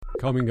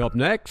Coming up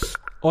next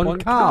on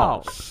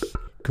Chaos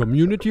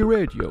Community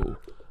Radio,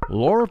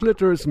 Lord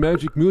Litter's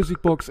Magic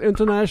Music Box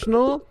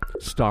International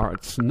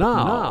starts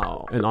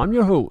now. And I'm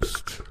your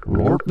host,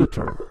 Lord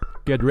Litter.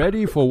 Get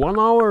ready for 1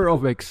 hour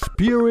of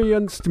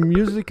experienced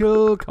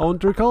musical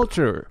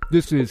counterculture.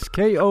 This is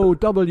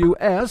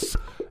KOWS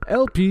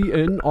LP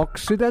in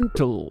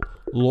Occidental.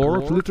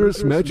 Lord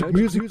Litter's Magic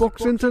Music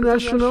Box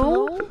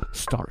International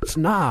starts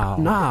now.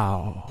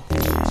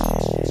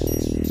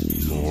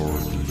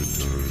 Lord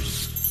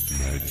Litter's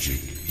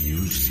Magic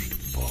Music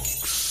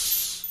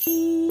Box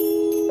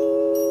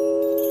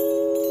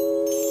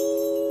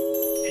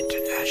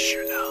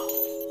International.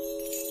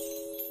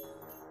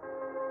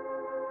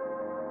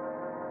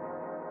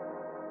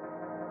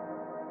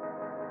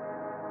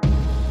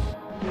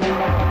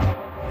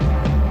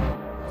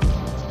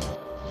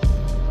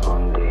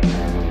 Von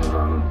denen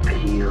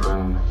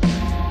Vampiren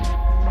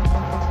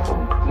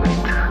und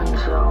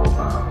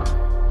Menschensaugern,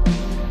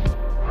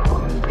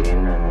 von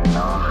denen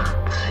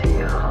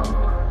Nachtzehrern.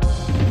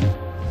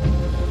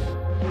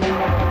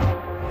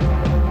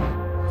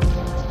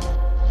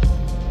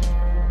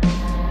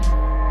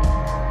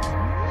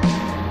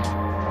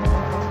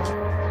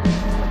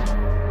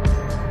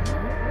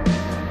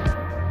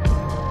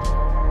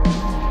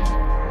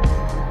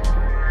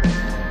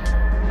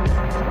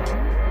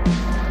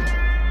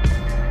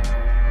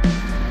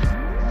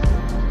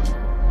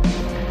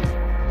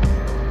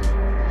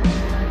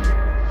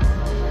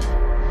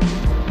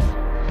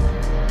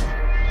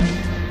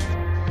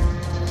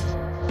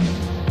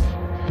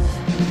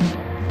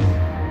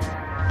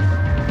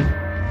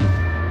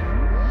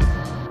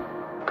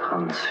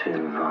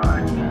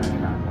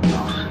 Transsilvanien,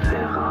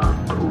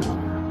 Nosferatu,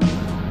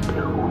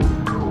 der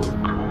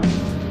Untote.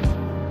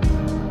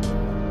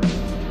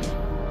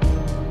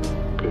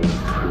 Der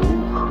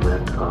Fluch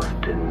wird auf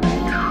den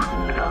Menschen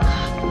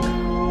lasten.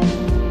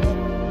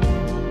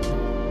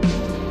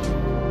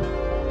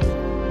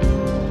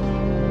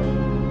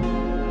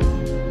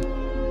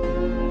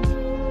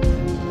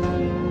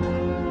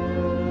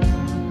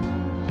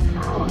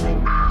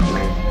 Von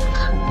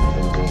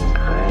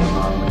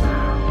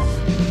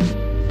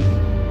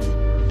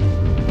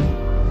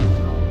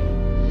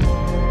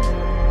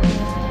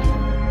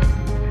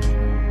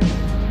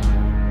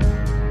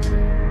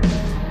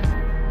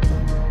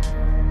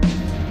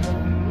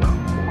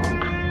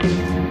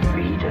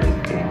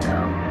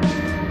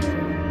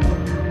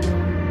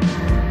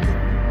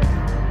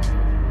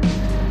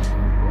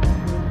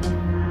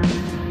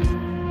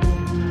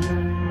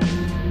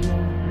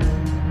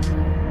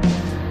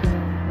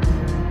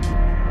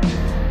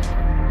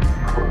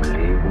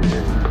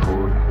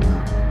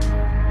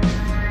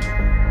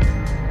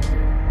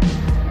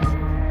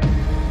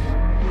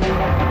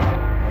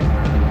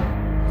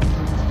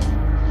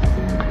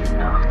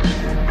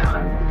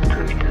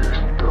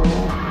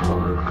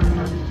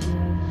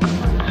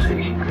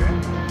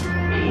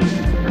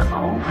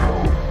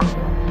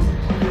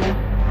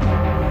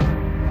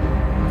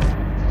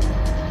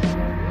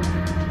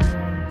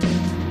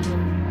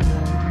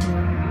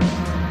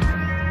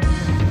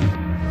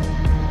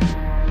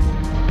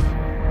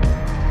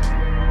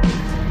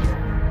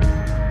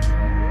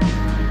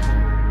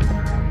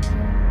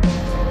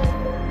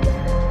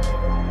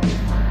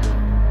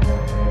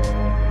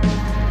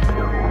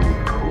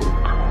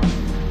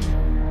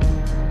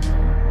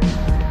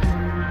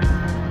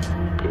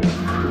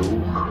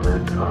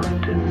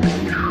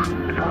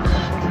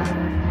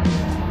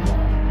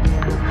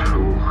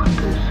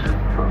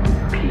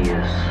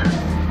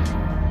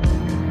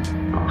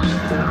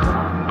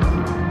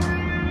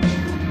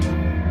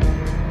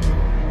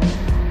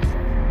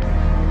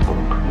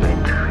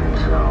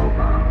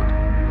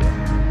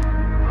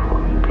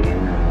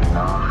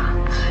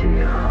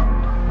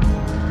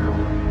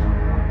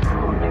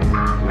dem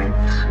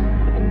Schmelzen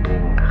in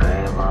den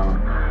Gräbern.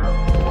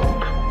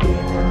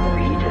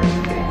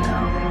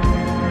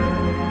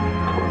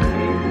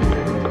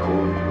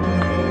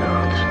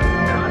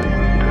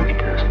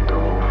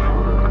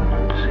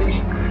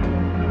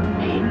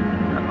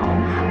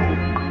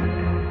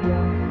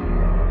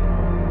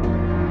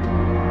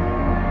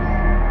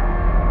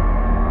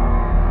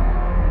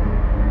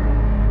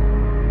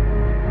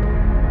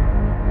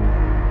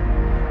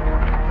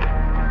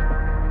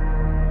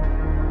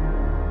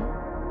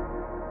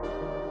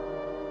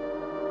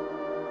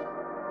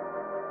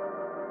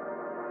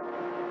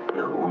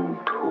 Der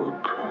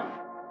Untote.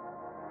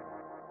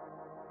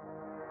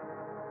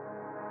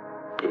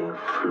 Der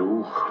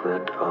Fluch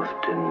wird auf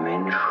den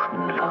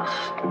Menschen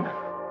lasten.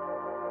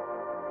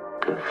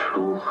 Der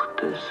Fluch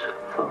des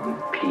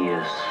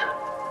Vampirs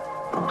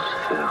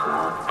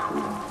Nosferatu.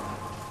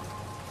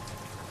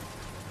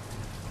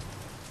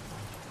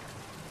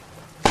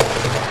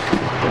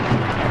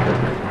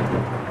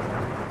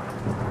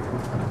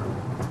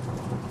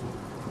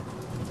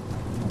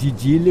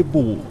 Didier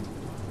Lebeau,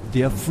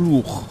 Der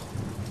Fluch,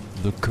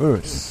 The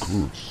Curse,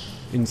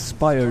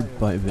 inspired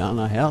by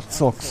Werner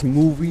Herzog's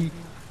movie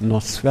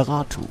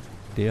Nosferatu.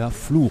 Der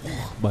Fluch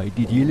by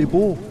Didier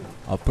Lebeau,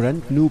 a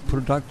brand new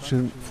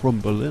production from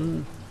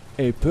Berlin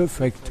a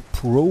perfect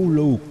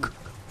prologue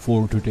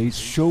for today's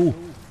show,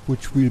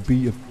 which will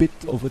be a bit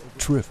of a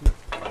trip.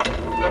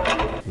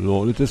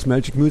 Lawletter's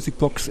Magic Music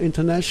Box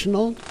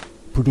International,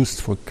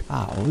 produced for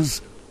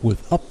cows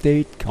with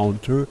update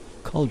counter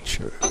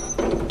culture.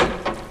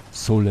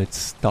 So let's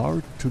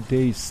start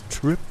today's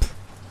trip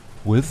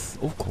with,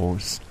 of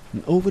course,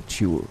 an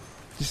overture.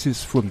 This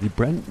is from the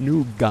brand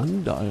new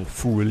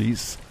Gandalf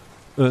release,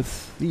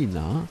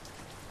 Athena,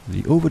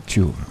 the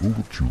overture.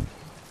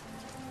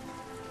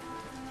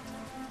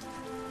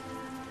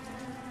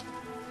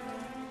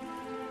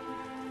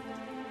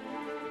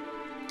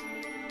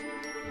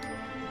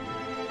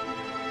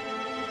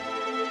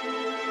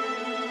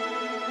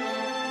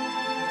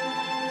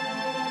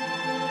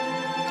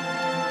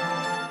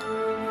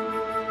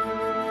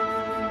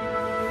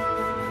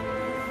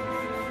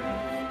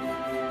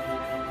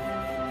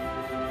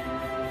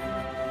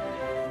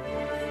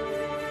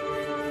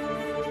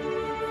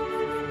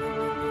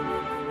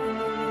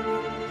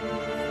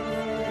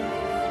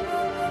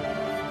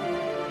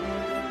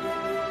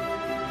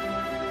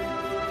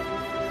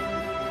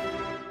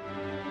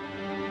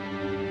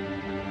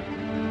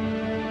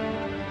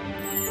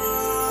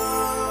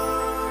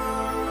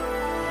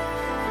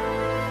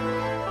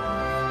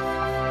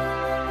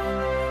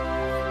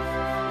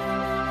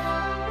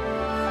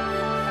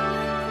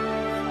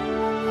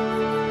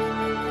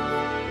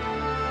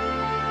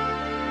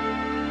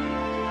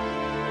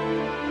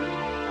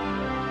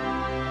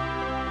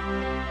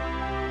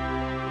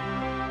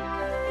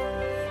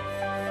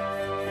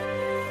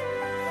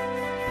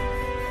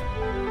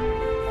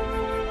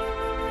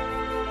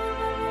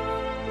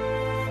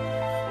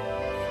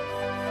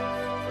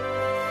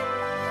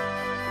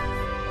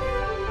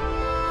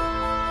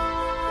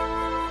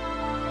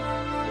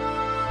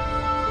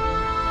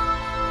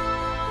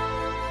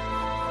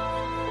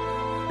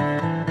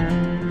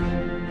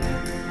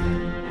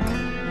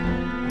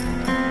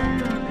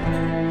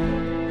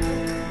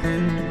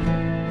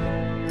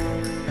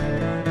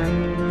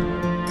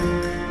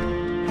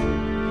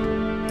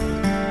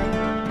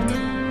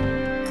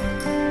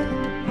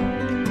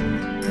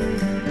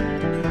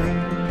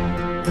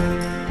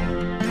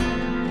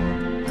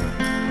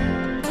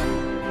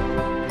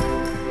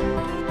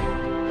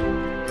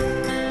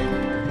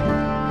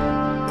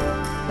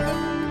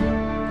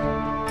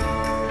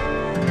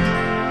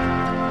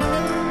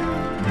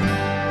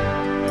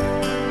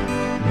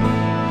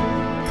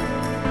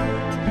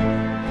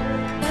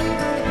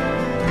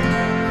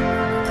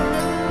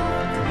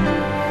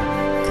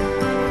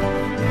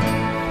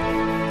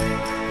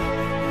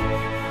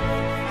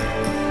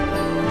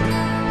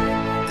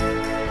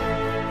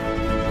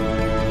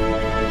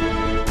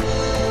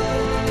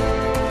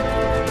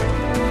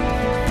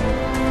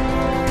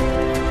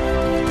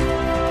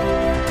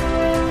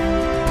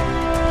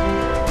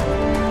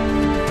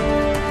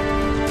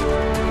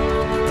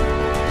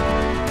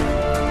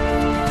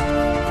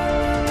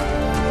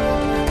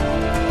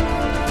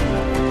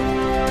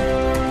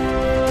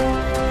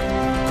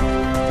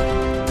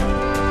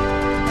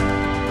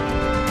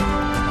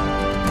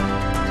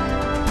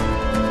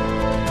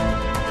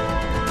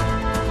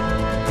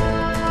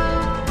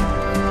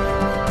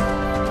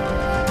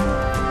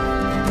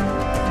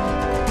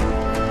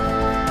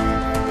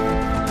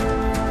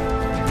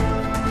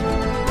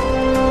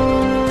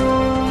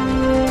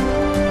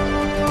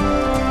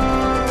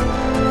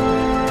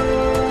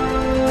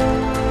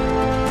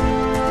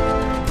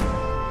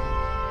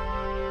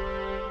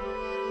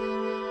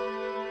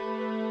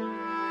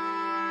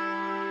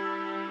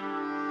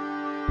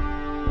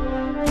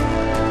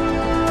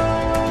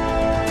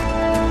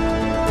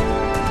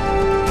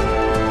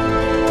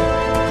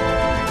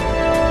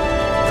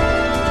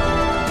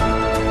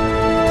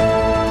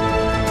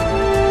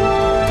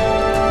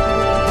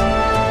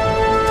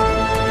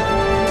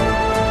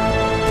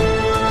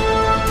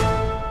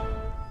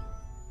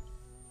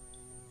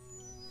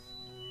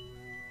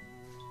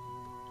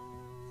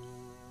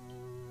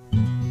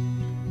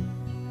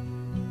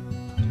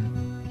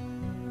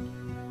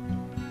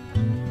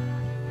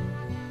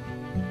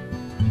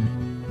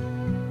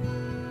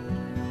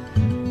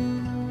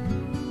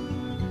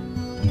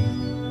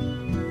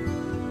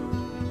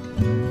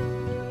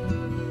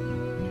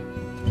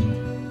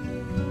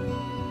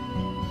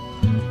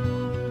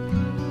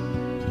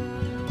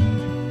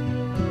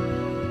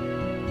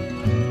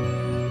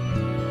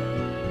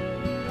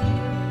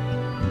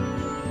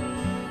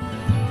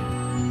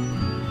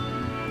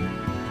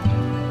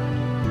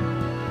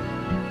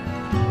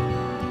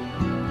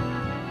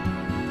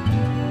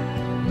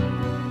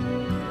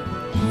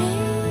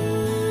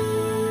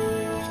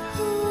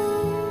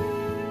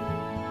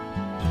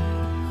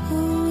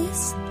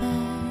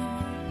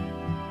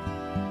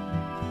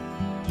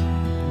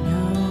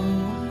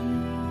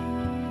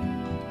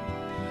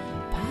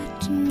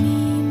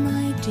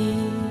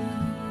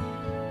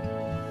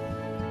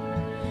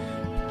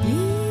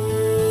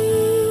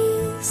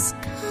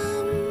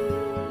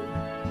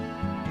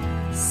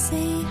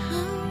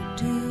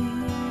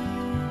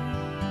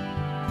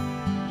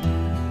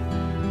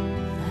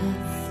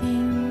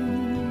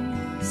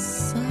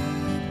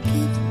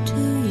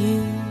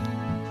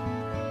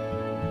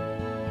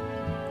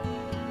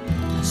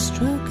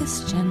 stroke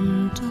as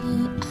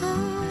gentle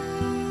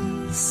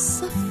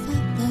as a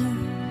feather.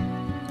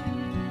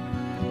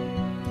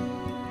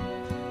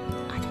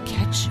 I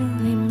catch a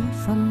rainbow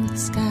from the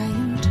sky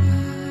and tie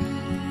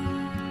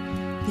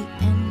the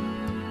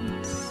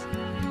ends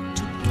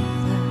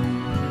together.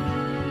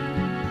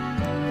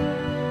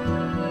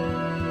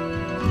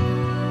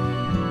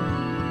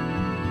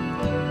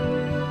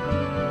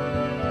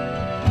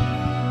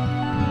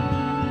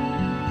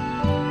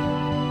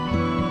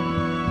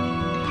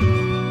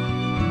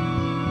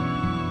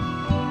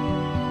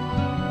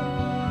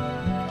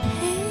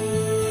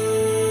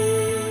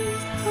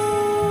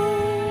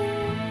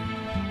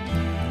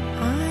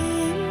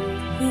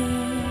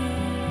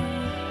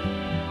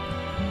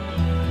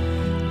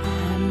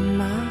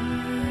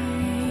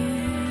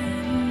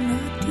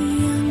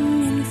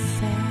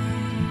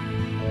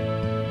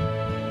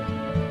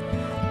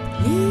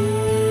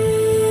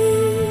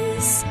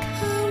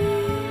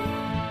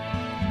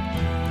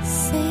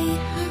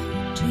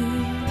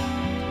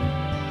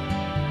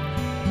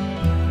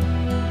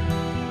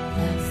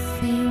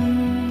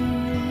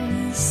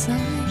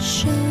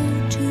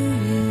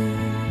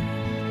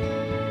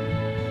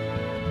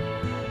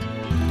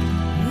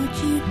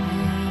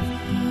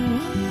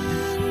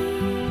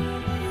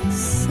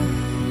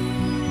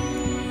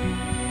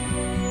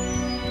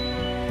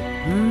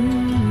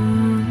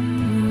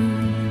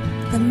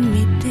 The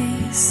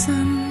midday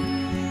sun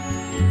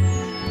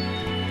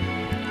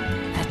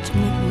at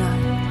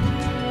midnight.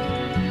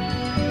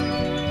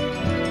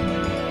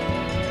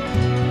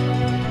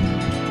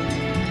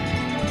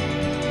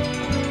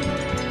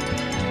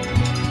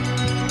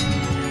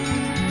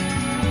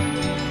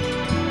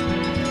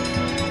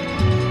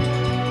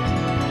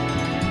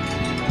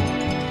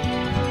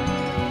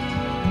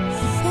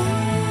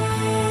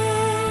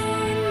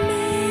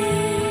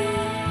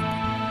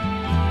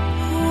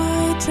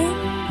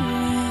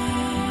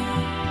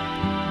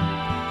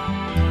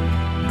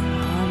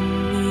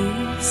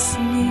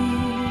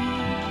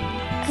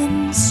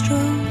 And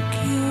stroke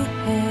your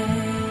head.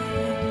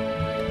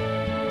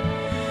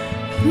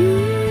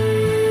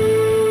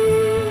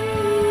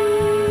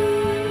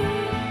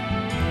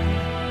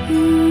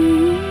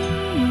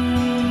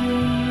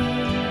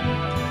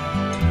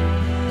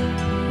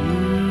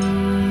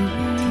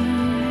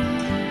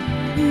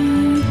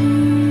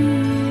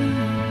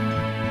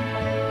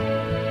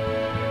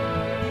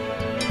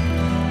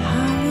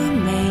 How a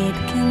maid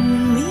can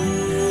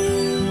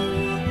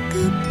make a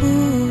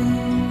bow.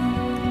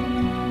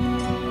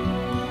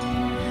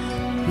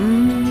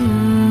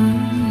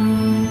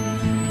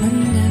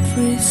 And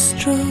every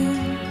stroke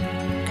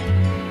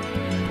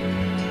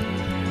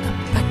a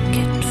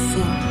bucket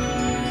full.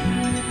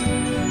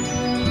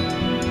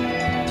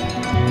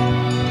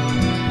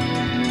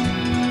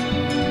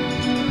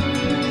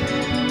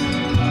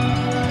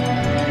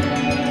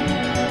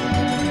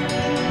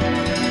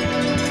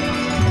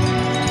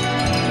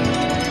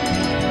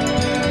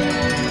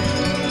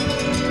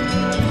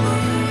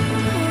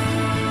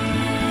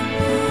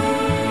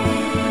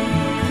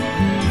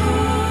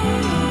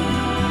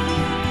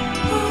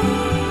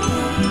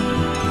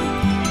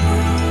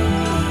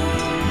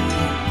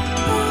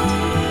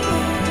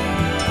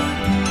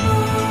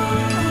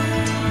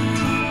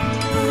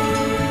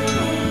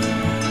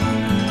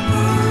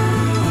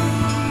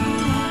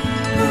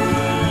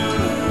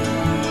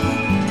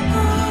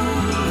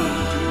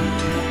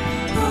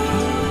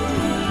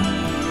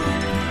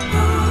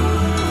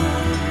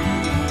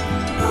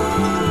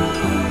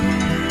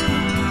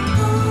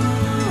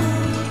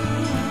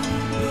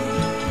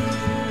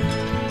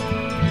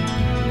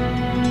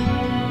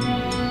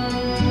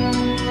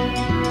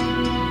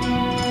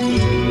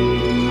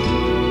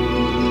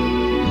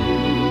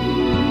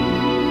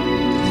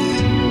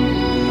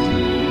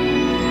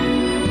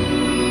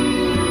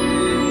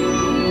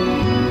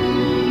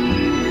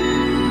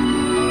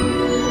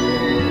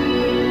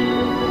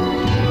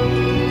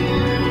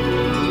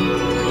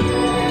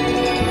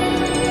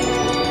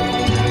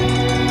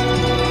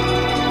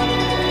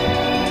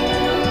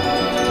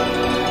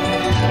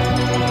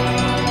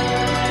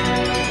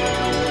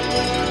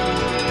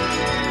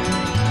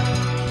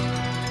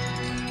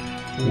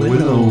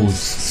 Willow's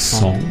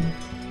song,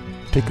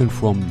 taken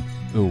from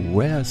a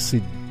rare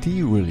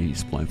CD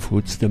release by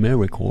Fruitstemmer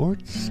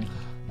Records,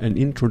 an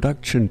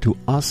introduction to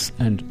Us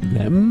and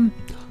Them,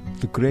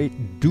 the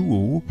great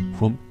duo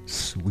from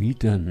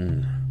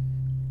Sweden.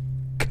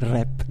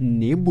 Crep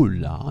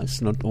Nebula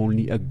is not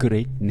only a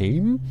great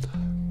name,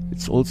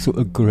 it's also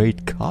a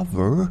great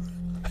cover,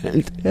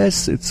 and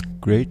yes, it's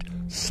great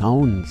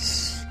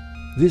sounds.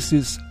 This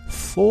is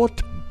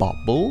Thought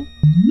Bubble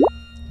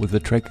with the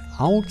track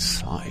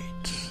Outside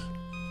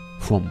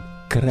from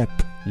Crep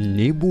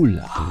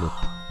Nebula.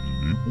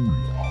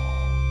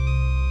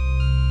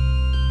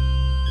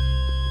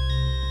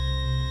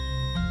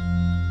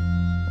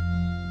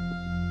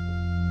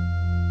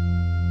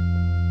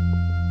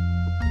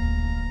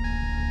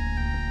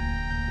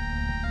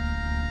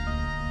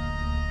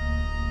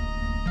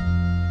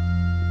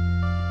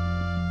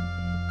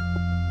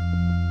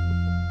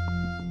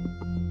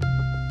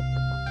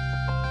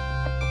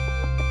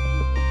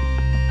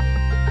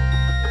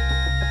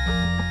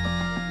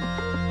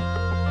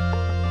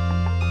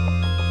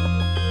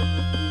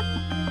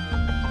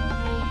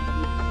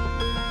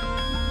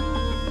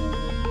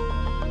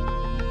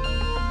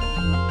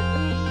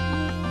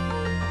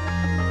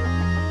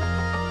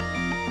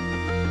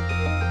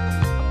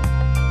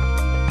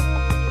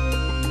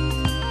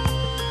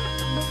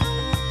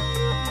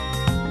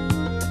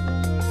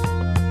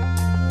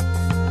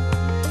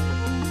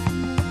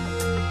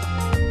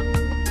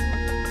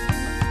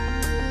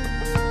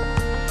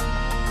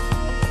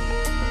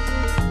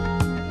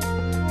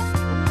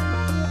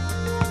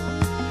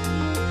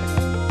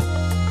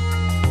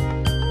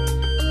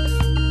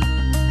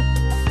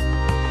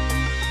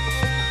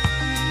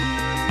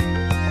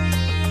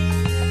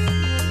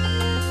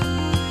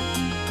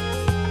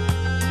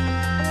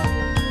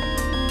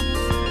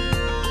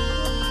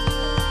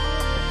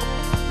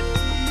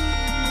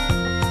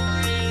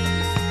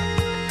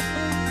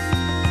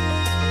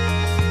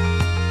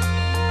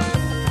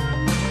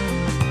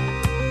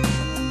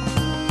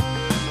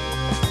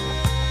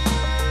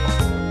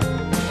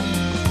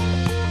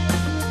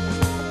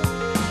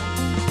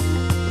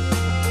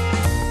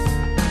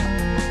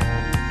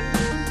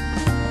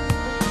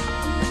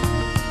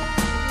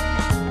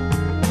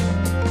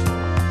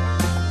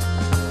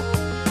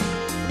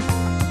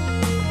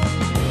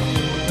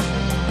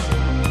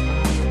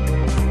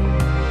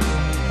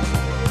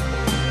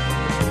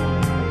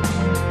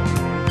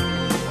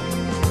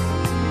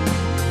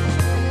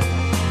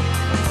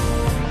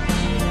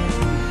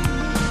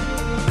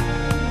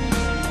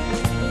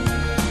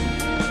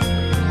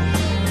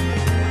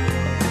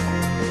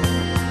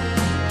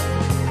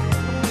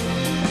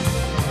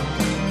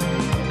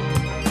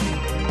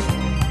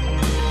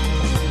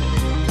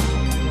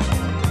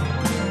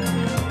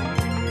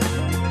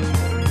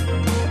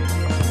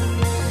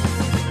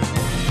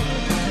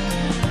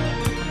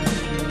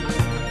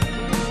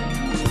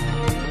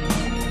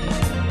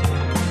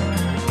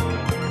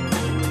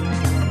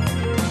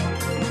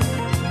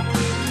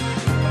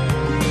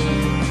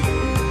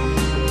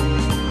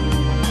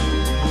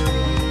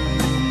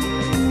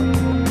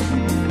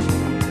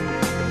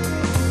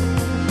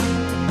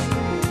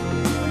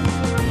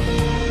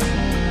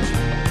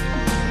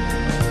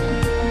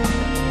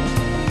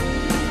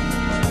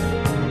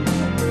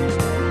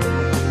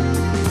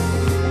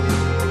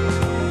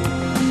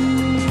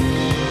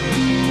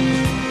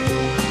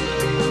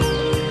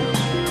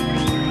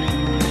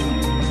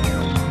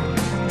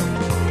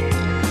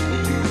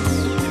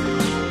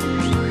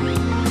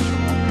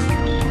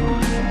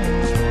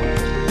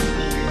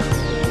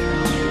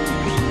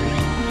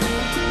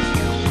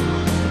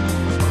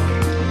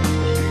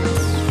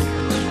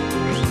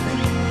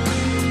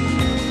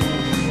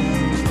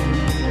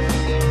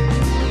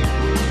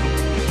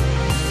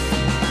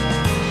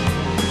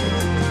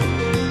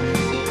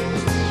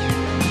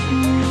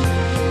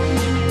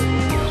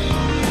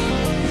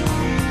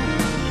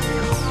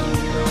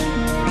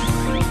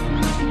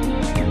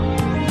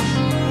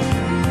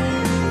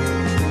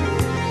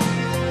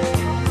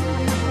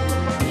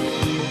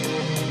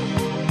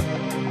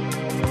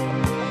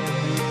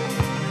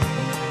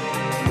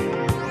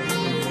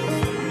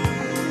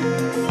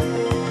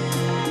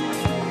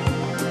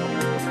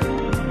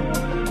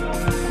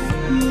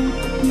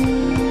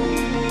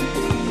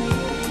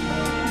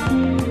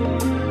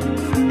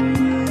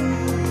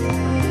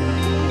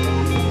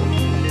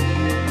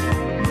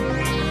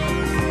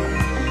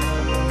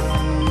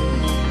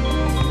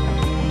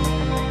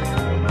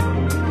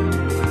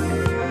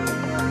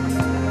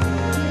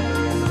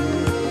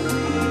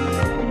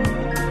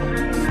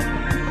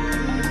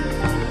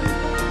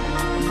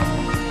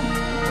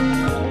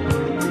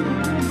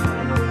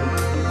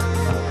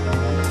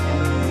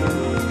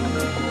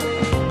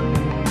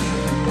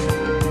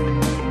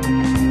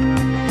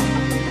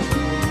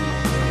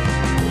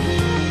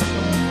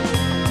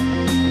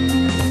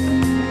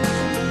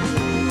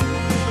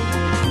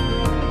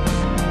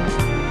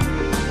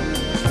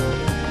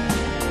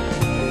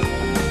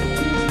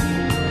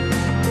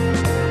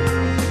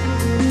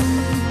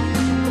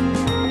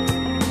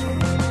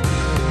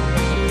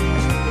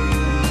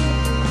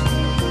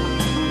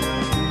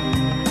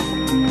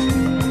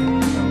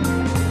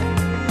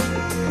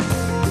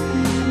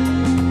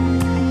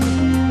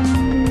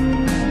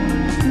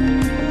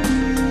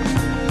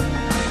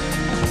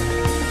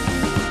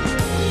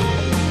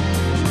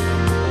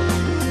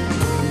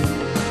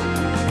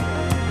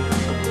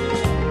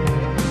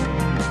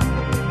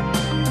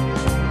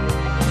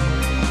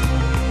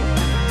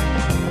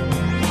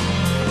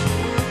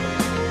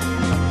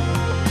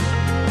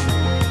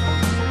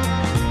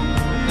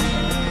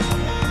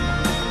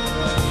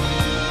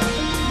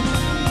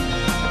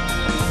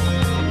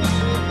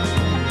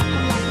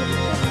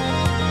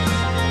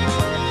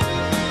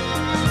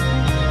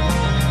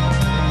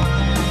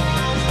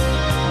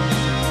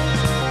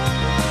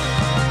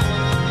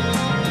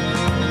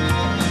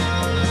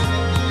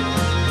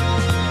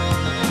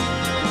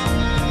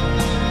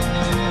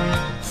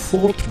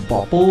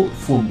 Sofortbubble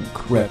vom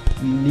Crap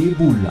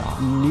Nebula.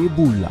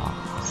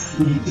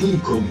 CD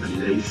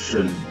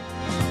compilation.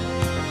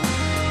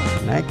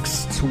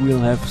 Next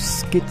we'll have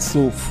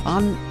Schizo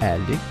Fun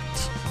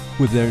Addict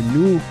with their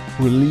new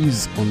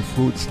release on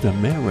Fruitster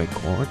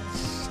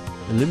Records,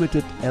 a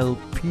limited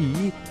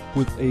LP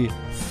with a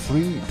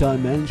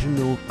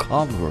 3-dimensional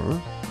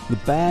cover. The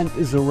band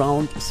is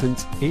around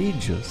since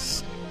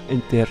ages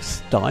and their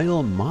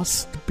style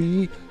must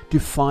be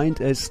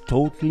defined as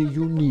totally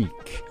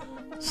unique.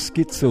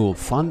 Schizo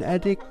Fun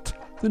Addict,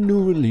 the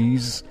new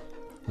release,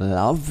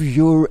 Love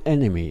Your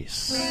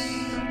Enemies.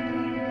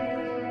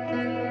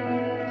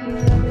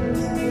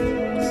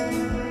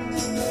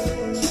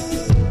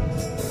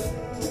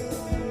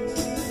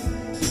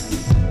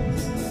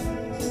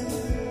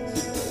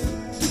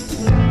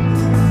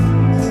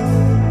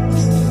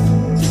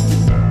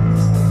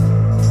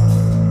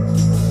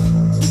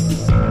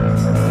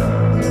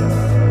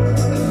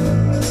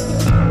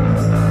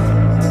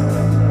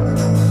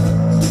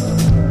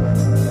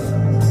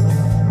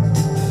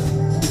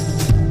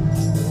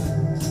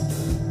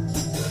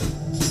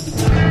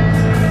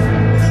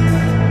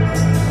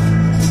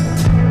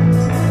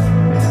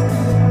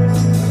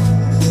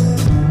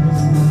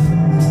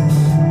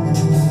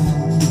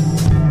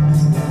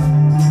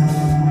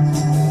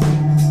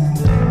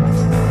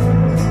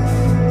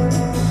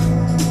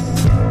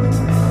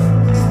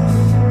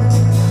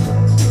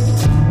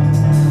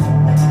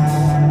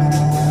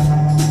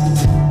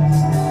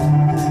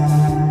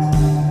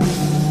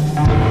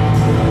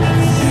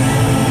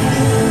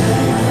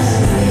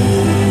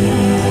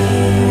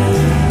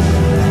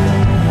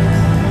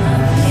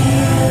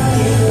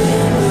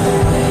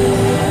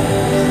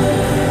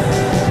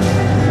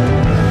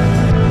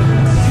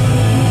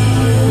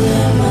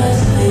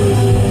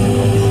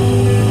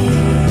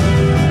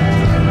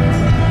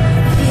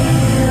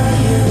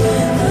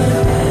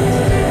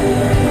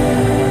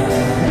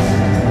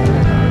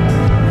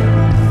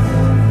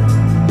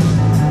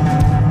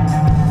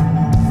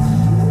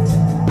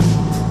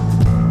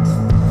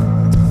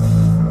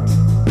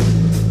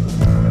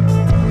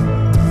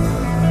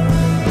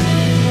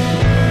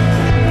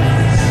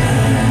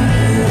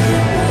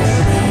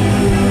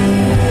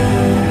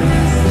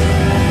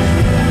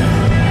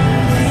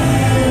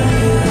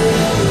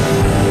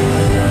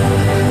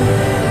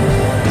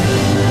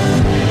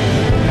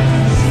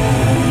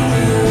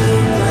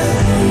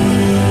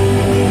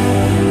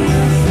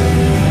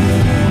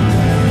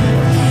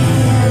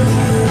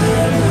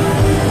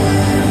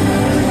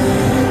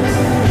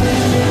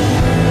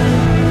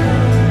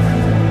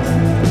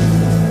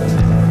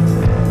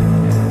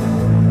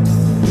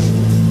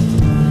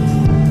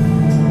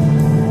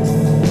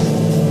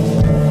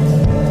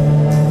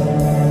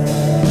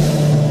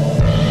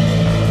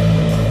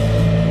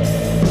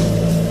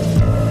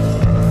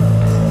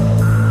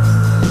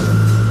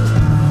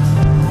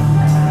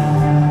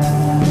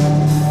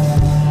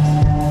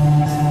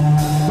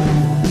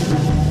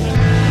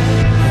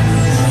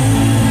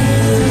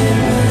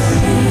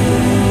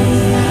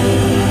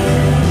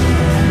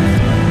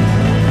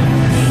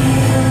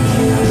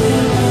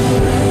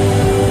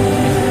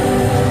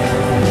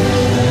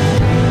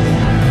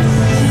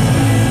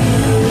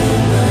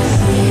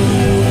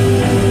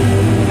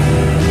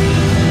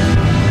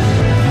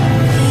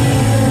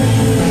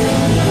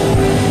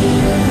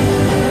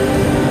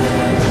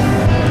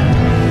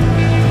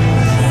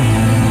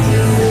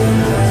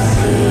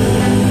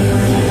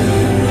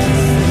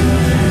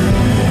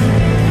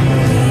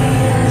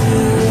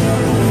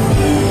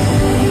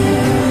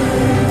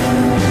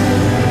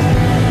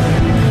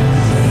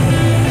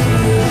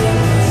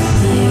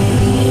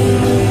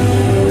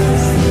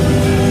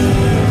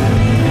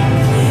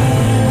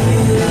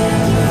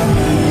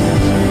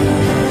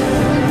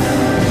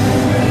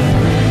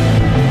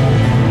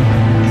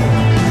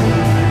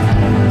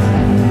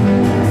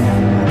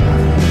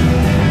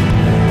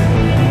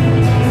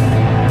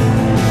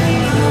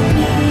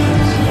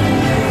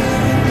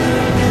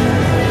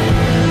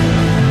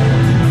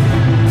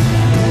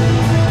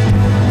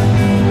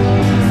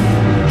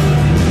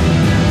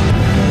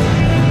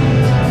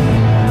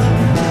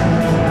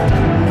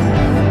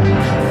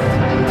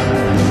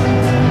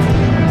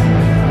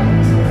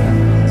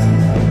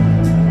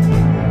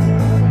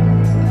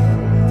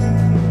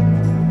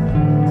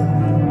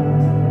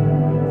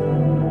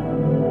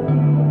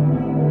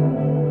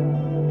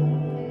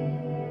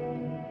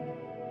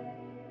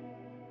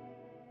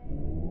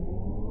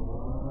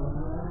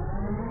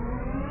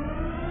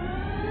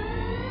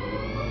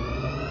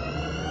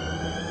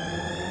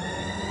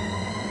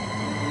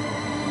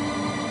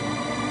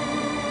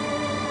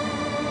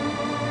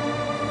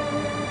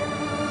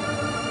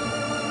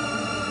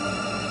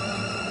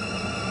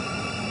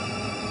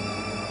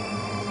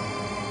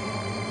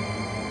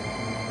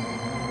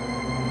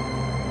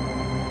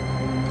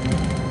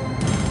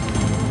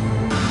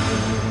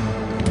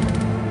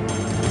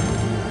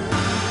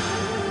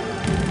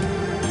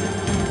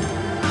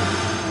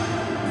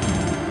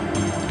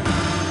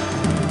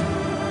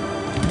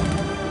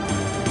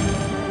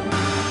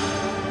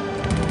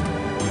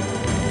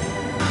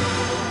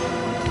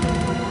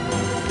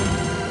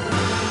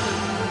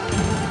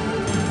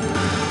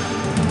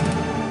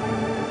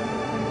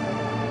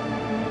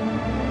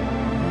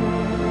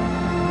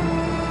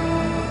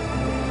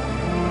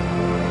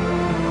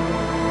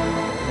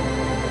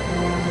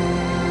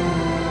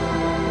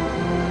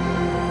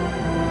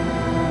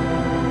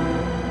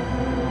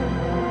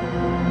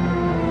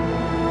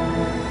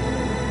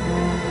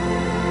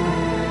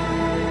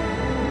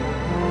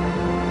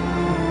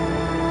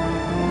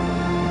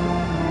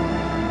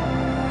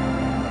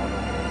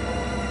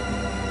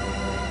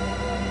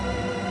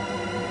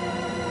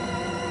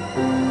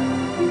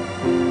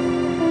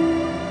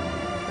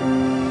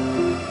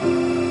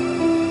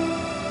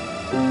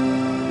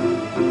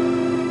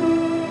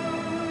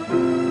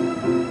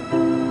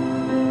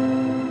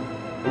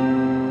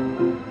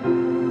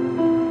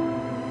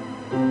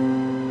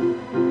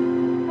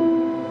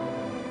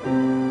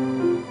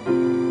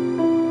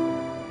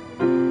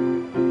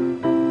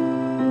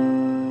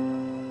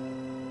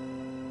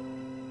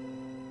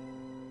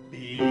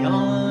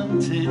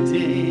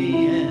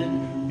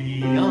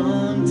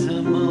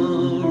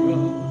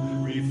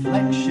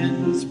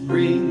 traditions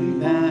bring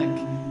back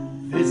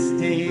this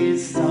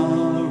day's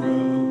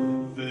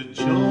sorrow. The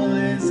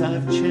joys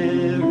I've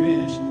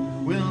cherished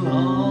will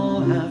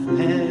all have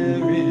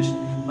perished.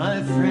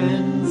 My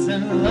friends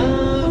and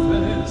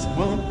lovers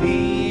won't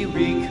be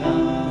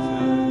recovered.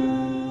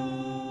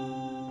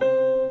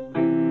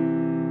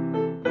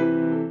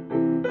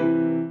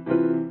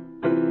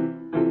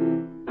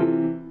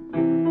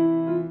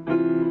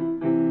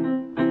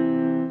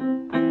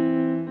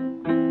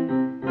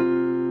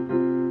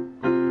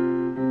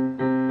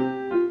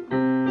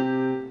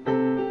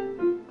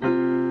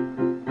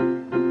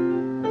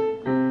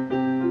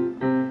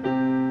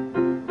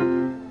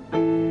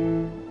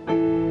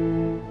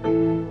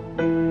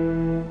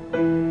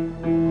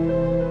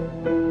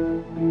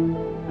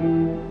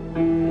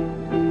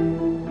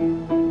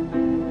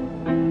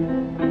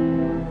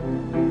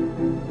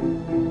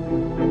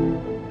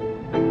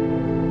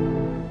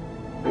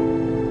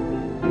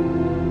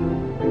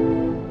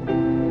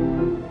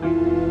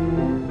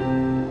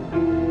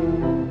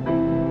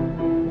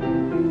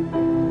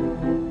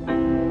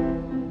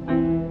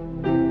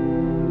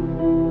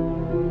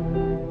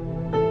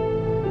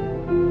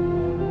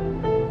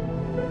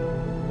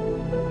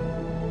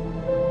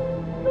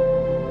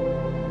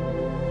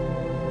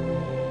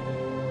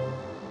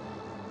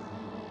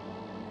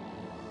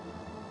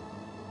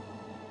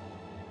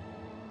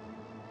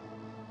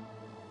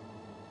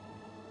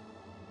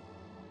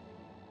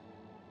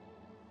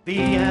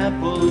 The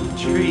apple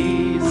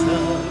trees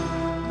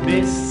of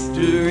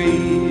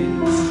mysteries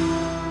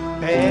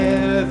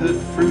bear the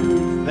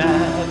fruit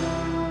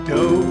that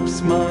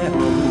dopes my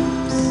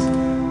hopes.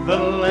 The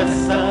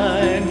less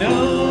I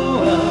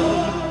know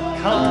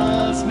of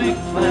cosmic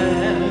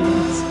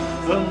plans,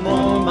 the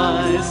more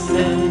my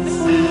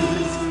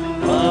senses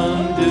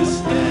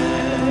understand.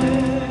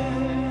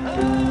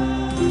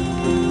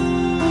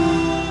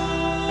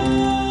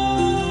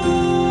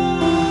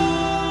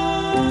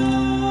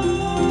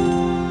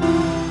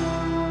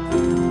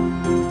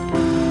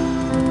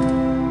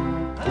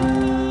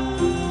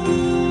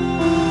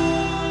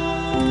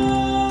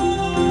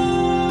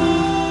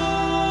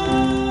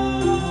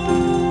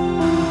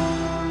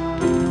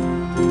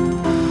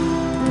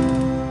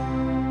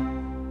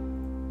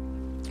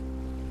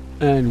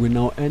 And we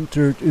now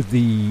entered the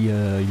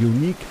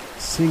unique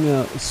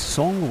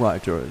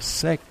singer-songwriter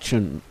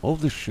section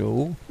of the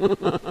show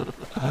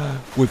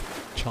with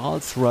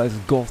Charles Rice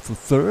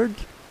Goff III.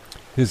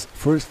 His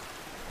first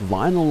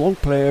vinyl long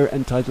player,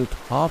 entitled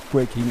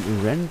Heartbreaking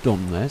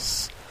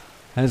Randomness,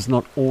 has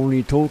not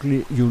only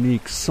totally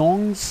unique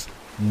songs,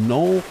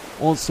 no,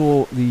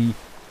 also the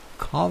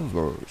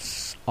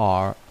covers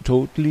are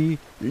totally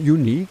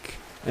unique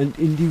and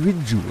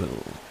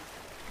individual.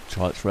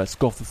 Charles Rice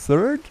Goff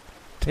III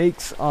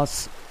takes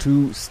us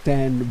to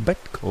Stan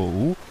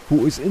Betko,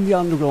 who is in the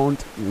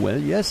underground, well,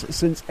 yes,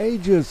 since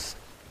ages.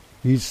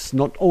 He's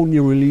not only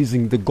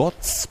releasing the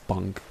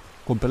Godspunk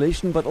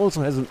compilation, but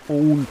also has an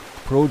own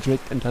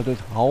project entitled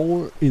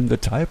Howl in the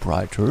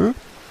Typewriter.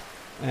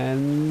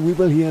 And we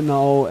will hear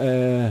now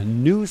a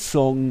new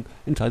song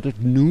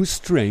entitled New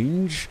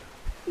Strange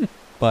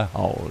by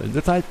Howl in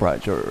the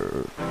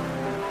Typewriter.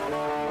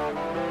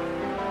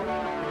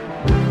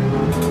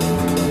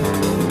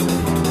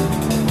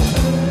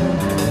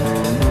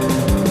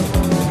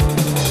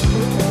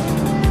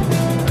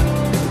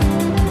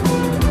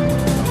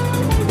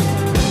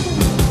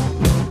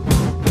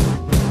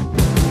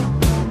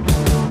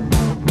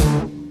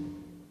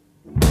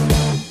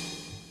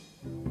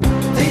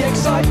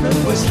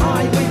 Was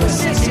high, we were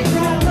sitting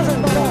round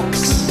the box.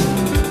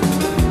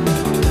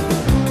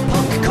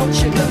 Punk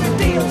culture gonna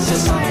deal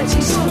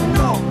society's on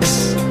knocks.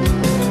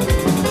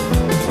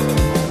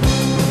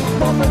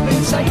 Bother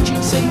Boots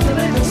agency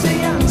delivers the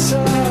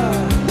answer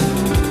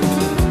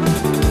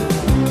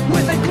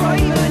with a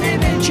graven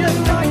image of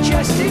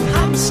digestive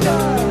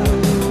hamster.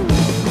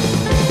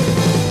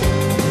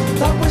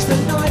 That was the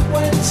night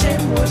when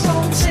Tim was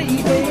on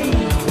TV.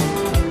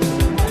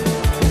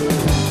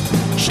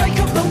 Shake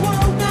up the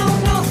world now,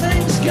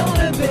 nothing's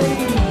gonna be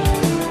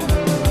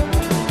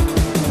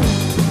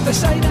the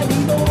same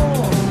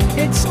anymore,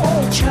 it's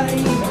all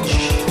change.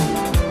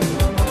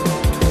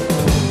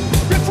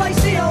 Replace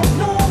the old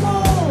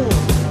normal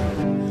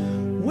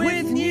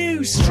with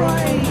new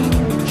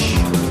strange.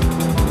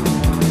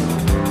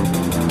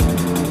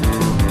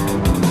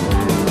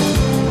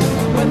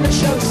 When the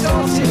show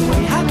started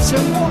we had to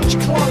watch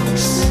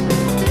close.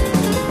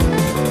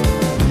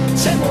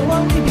 Tim will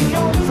only be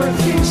on for a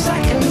few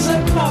seconds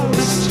at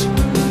most.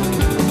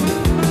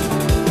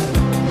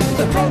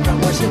 The programme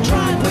was a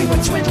drag, we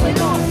were twiddling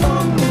our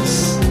thumbs.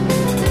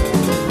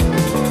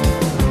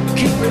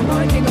 Keep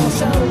reminding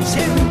ourselves,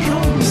 here he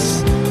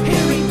comes,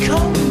 here he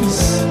comes.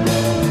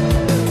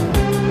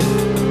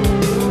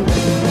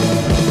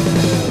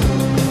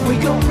 We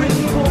got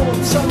really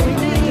bored, so we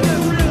needed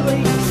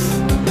relief.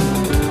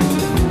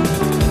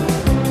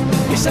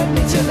 You sent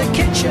me to the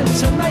kitchen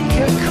to make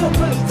a cup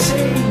of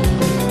tea.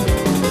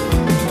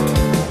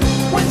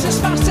 Went as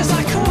fast as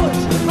I could,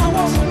 I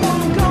wasn't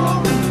long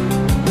gone.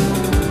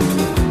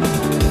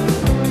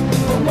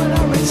 But when I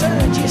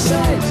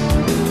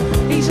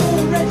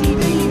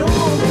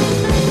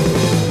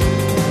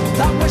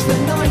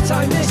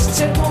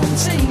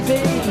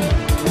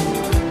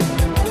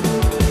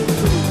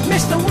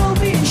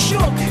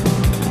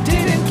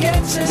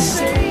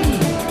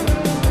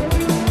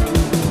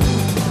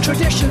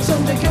nation's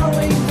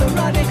undergoing the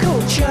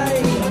radical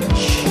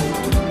change.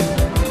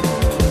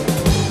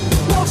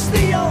 What's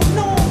the old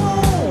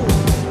normal?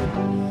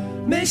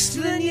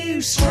 Missed the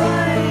new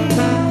strange.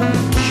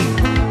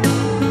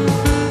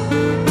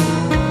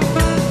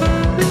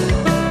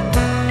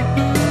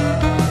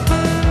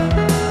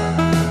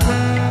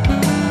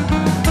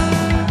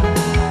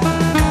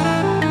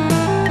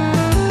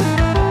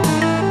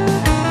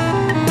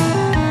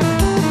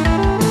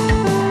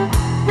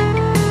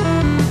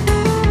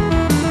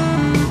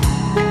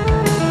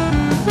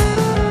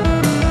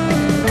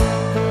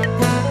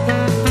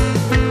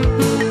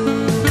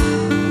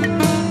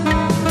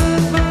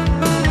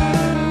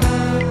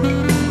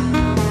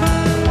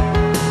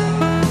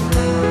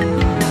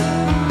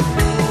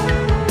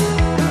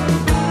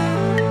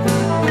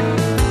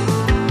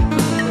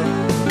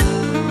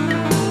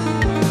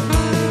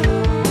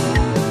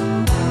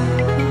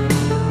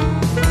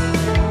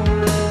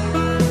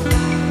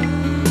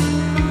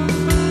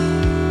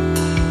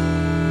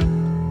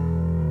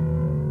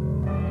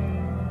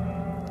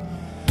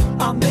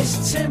 I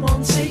missed him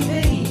on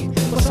TV,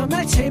 but I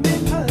met him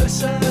in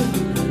person.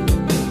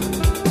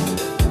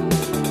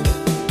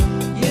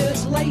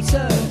 Years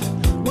later,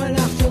 when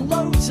after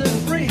loads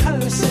of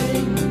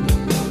rehearsing,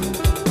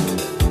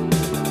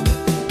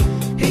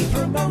 he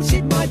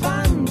promoted my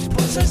band,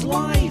 put us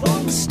live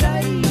on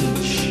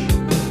stage.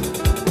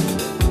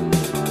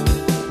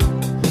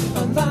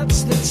 And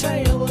that's the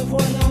tale of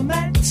when I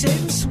met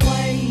Tim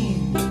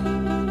Swain.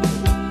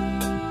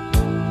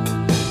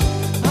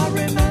 I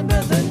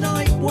remember the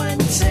night when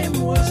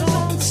Tim was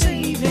on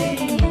TV.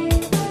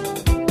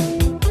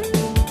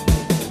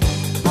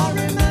 I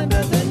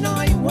remember the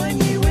night when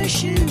you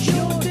issued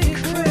your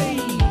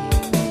decree,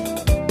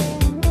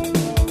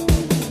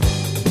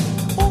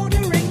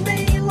 ordering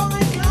me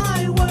like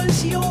I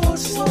was your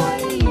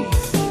slave.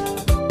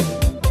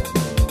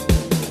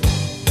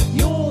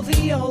 You're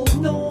the old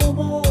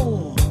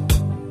normal,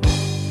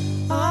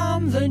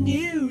 I'm the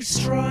new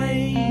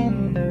strange.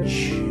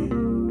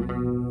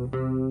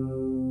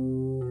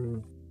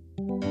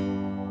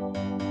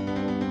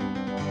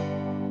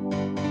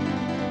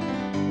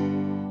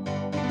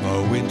 A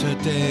winter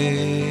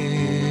day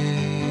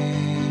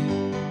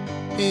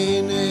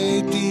in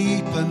a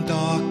deep and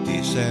dark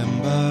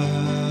December,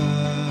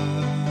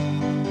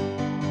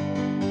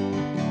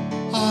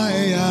 I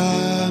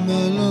am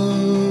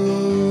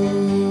alone,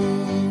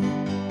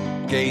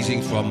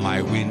 gazing from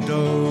my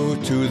window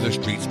to the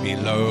streets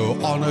below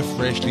on a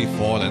freshly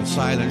fallen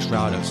silent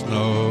shroud of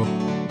snow.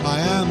 I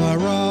am a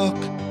rock,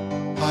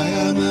 I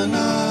am an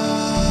island.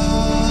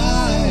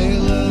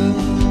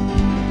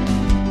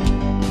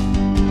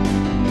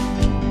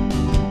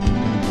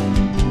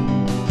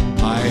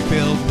 I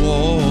built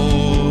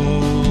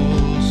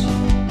walls,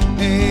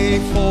 a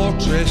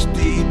fortress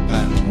deep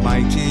and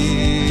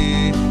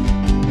mighty,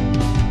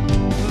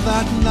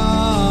 that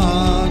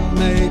none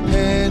may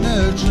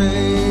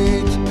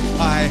penetrate.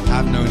 I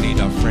have no need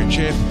of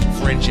friendship,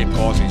 friendship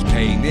causes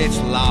pain. It's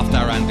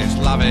laughter and it's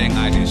loving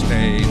I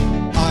disdain.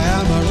 I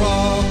am a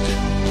rock,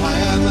 I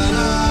am an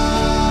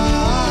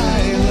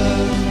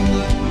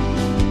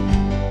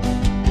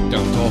island.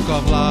 Don't talk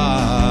of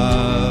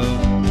love,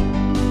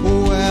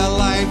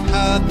 well, I've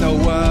heard the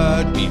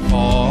word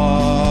before.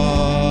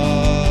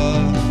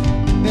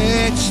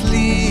 It's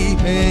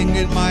sleeping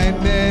in my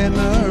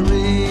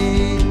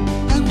memory,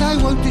 and I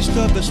won't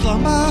disturb the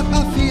slumber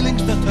of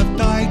feelings that have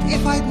died.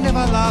 If I'd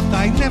never loved,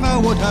 I never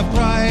would have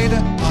cried.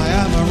 I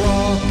am a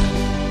rock,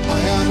 I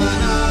am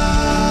an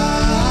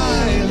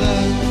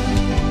island.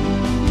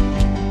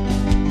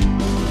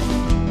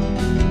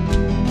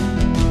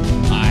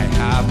 I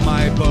have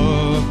my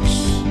books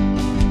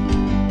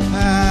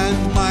and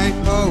my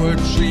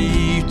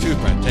poetry to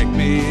protect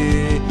me.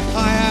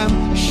 I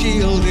am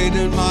shielded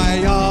in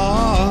my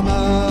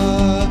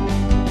armor,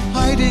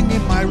 hiding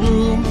in my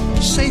room,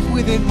 safe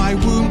within my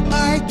womb.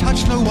 I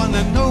touch no one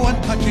and no one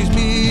touches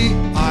me.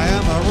 I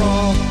am a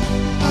rock,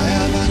 I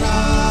am an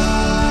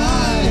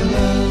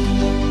island.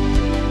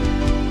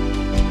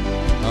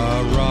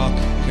 A rock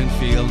can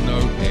feel no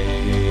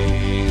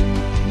pain,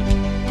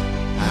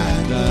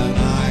 and an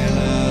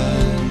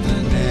island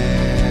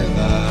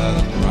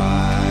never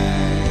cries.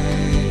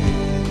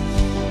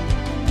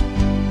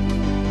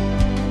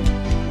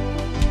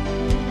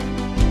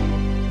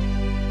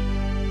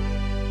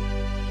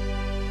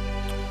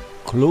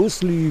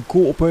 Closely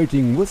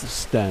cooperating with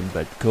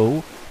Stanbet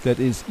Co., that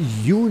is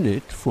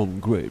Unit from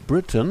Great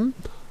Britain,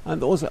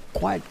 and there was a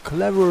quite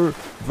clever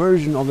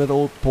version of that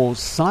old Paul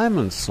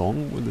Simon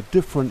song with a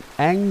different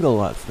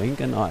angle, I think,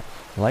 and I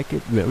like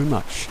it very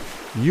much.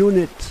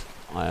 Unit,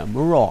 I am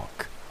a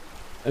rock.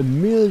 A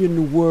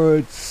million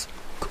words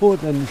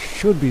could and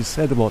should be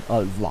said about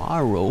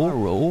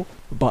Alvaro,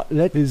 but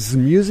let his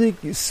music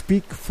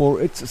speak for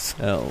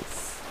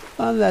itself.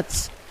 And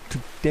that's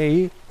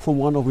today from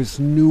one of his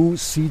new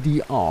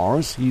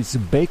CDRs he's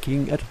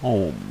baking at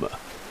home.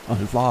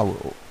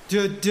 Alvaro.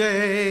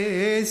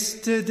 Today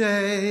is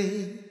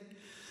today,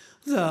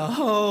 the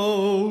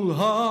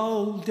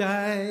whole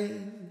day.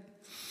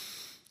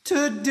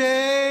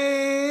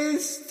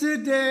 today's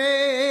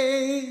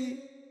today,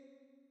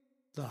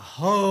 the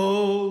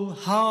whole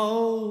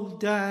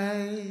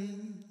day.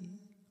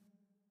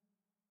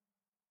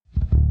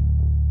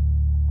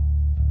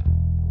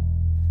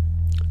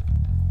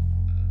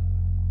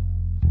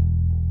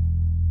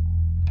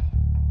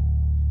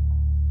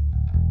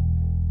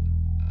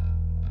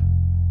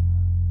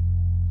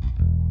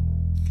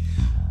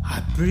 I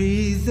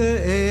breathe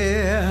the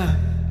air,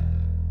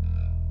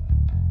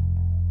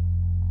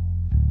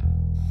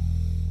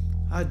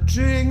 I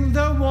drink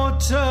the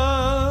water,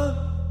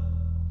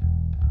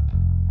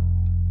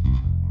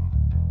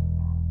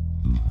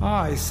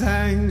 I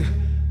thank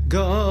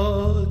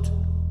God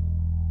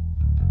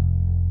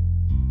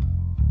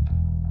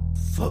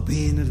for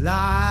being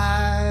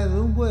alive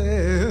and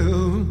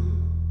well.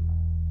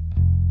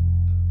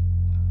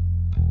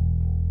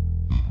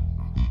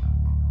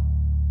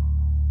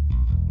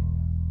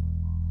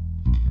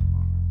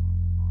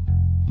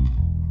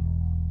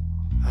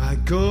 I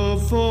go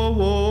for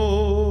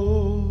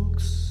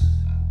walks,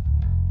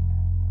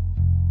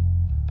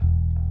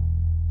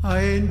 I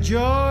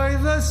enjoy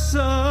the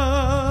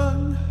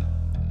sun,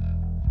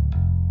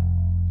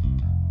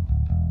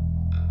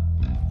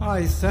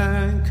 I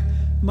thank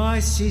my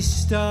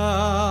sister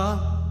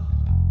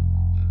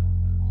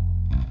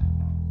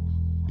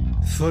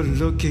for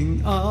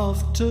looking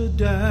after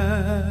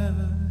Dad.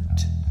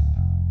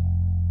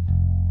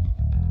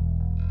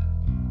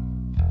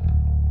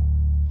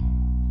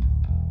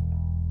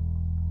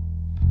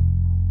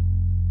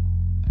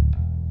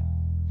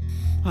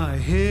 I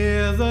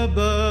hear the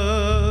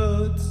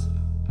birds,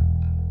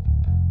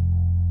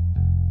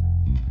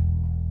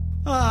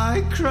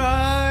 I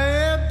cry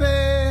a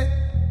bit,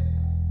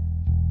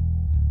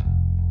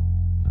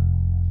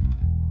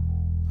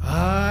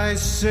 I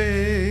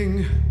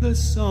sing the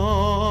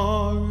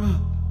song,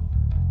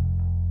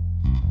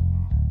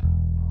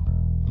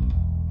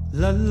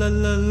 la la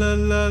la la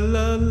la la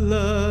la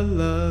la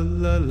la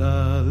la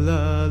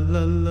la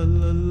la la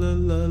la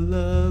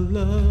la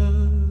la.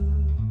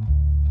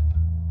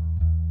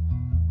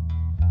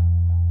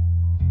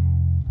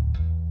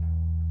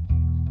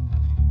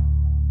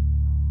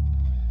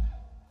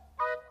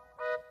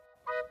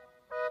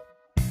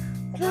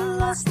 The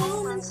last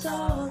moments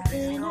of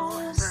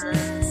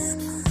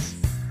innocence.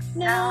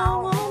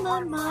 Now all my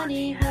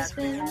money has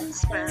been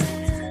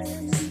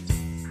spent.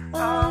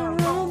 A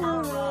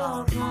rumor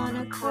of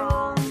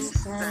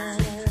monochromes,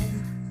 and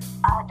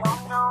I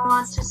don't know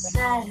what to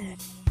say.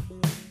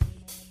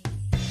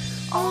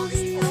 All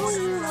the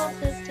order of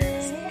the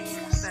day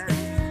is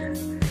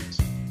spent.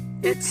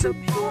 It's a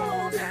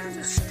bold and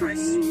a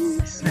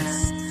strange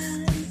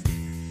scent.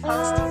 A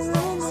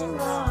rumor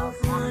of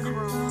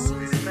monochromes.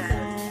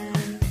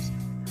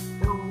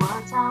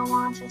 I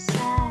want to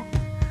say.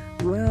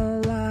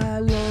 Well, I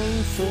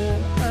long for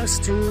us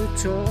to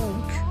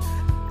talk,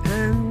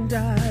 and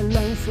I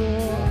long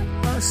for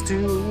us to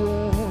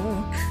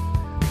walk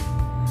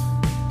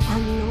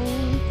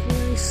unknown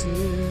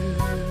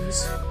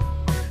places.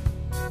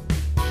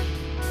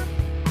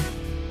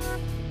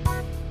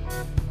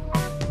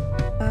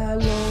 I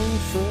long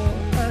for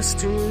us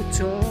to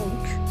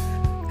talk,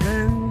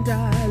 and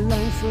I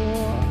long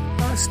for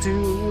us to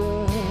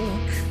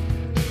walk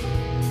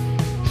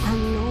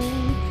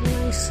unknown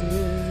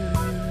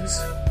places.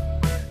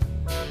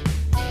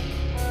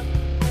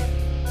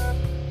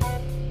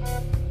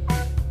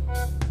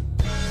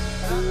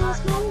 The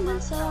last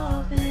moments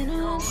of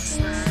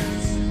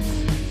innocence.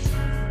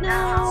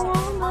 Now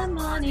all my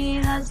money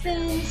has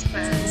been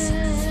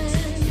spent.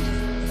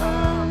 A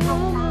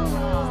rumor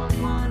of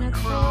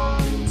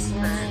monochromes,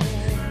 and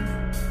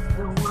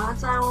the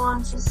words I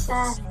want to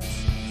say.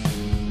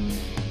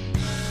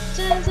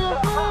 There's a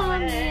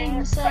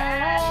haunting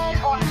sad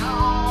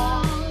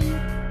clown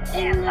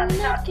in the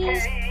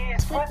luckiest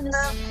witness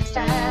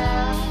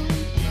stand.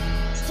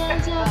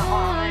 Stands a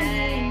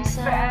haunting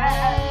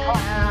sad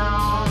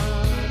clown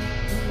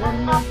in the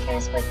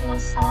luckiest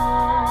witness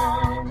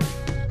stand.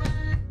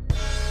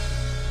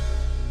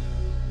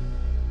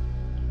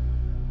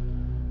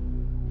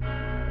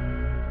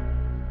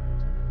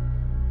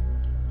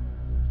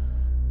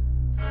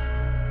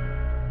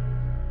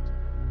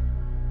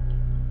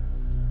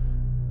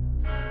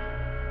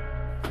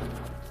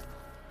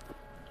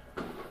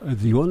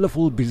 The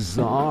wonderful,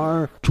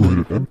 bizarre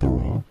Tulip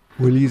Emperor.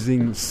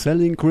 releasing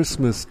Selling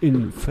Christmas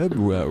in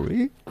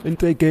February, and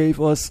they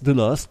gave us The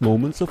Last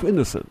Moments of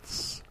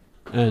Innocence.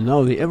 And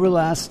now the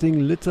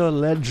everlasting litter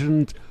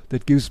legend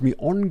that gives me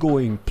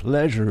ongoing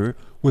pleasure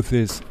with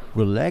his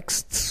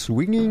relaxed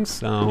swinging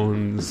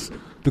sounds.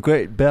 The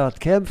great Bert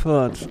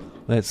Kaempfert,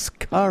 that's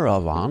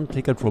Caravan,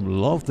 taken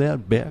from Love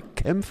That Bert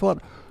Kaempfert,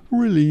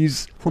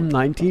 release from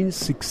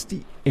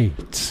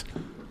 1968.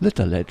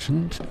 Litter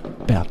legend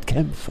Bert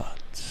Kaempfert.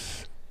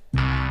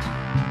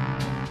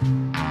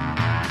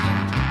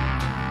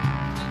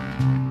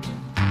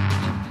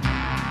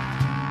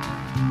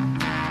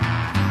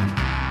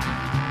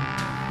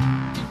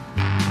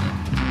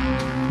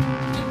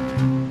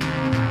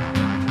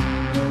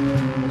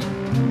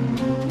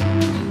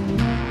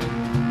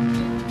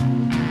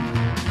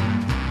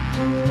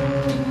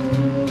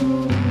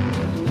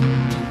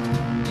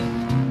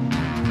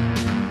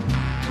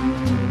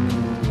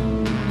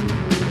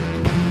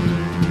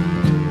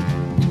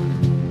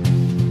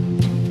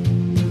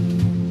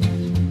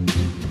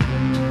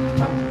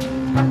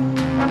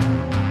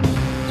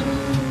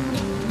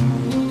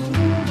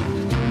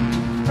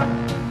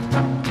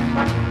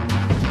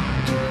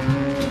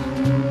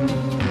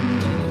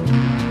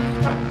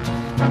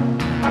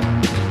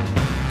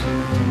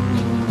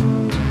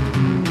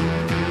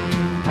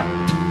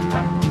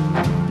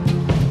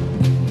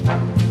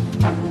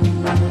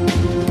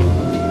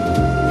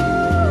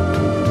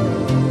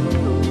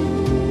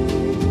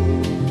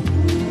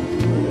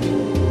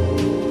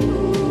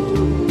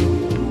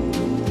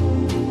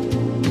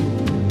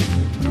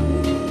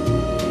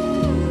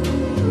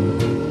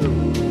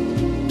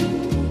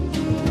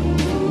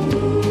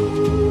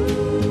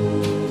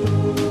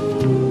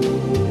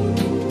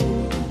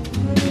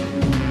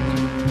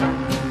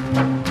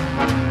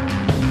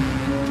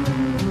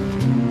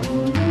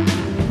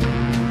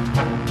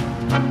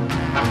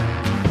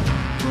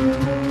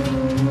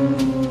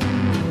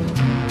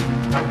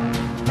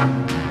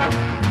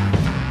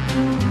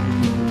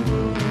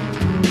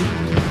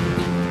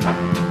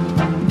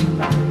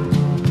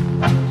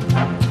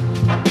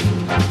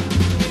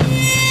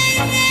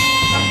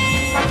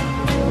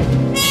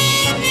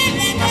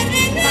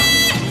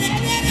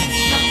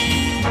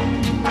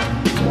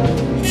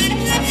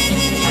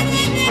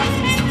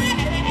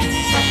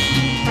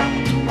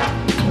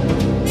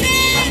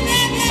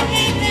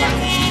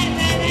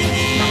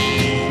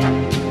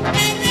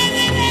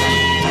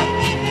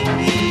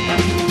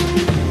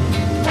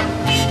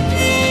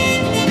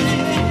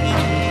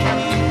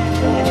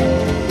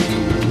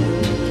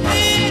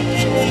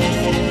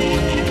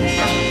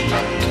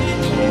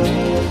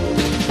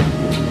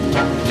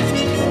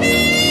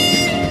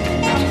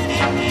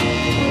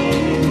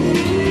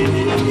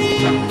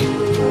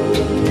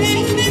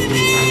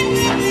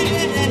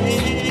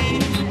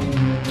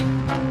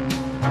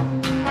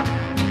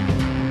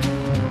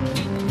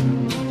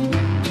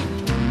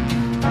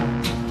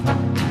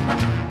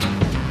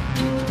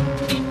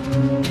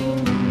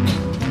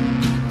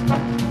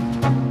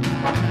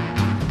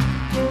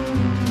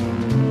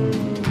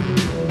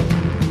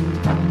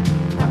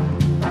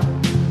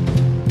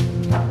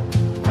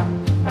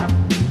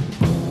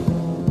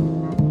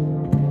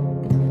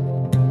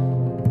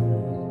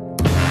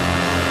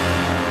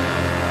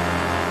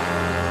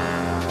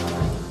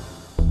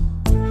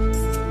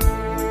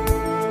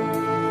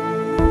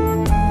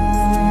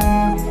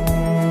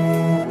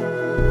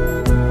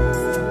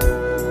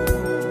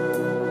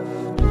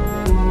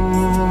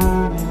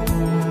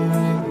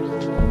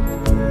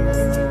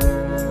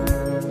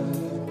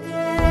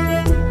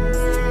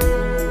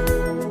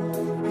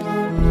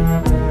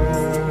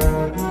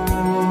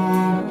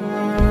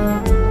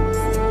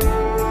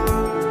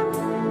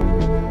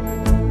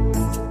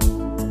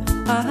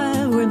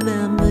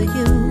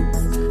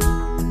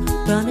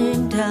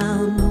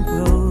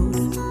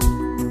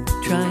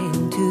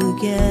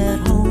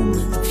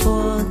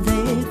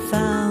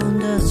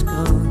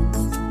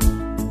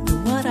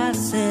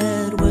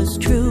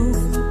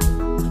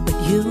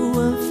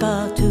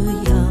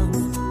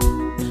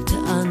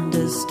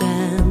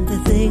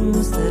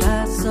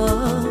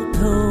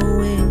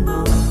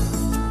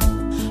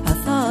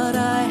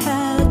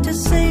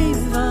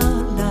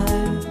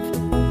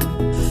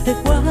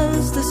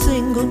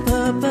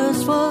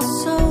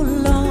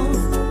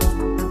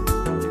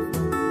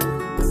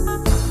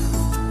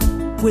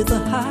 with a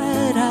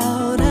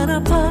hideout and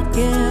a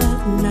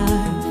pocket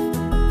knife.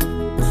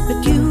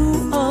 But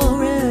you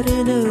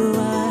already knew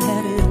I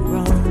had it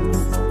wrong.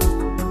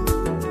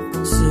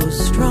 So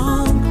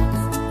strong,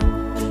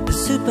 a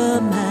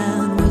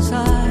Superman was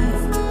I,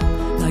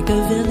 like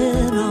a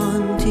villain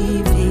on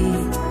TV,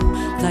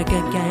 like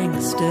a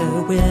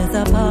gangster with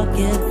a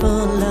pocket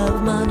full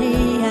of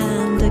money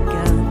and a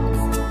gun.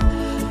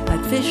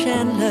 I'd fish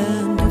and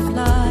learn to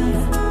fly.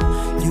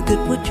 You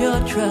could put your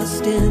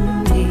trust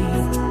in me,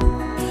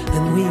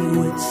 and we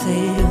would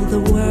sail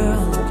the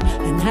world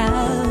and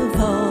have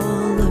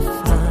all the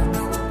fun.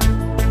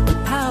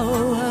 But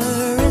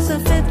power is a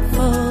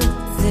fitful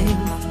thing.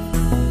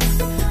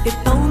 It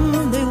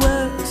only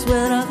works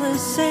when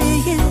others say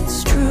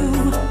it's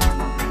true.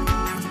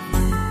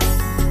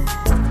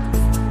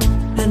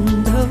 And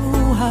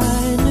though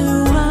I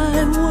knew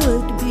I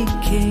would be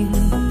king,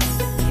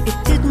 it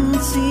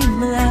didn't seem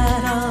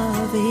that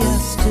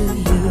obvious to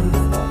you.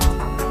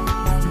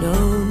 No,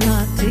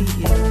 not to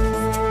you.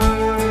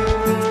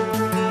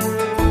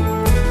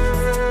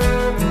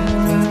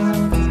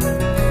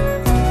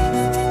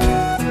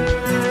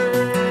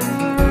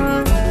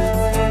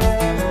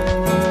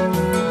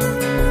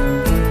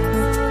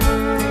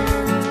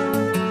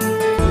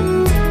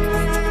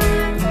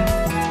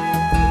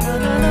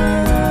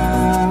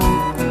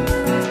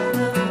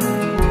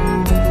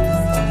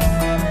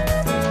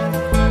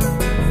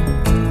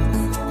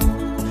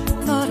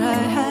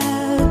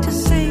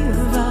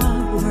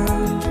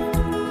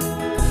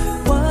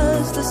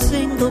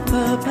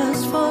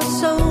 Purpose for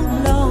so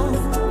long,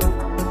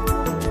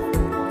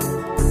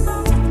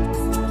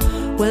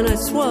 when I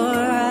swore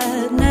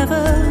I'd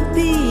never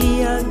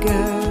be a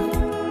girl,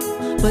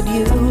 but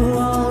you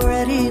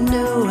already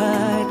knew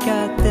I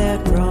got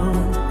that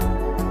wrong.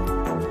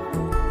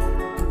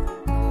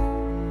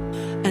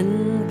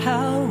 And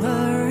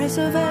power is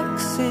a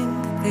vexing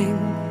thing.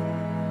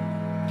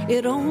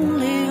 It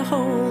only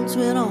holds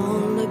when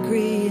all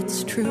agree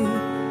it's true.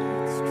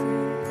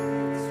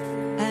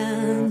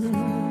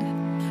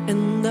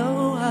 And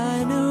though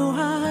I knew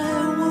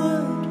I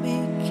would be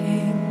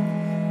king,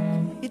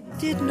 it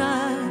did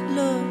not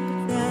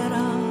look that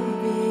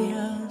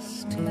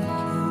obvious to you.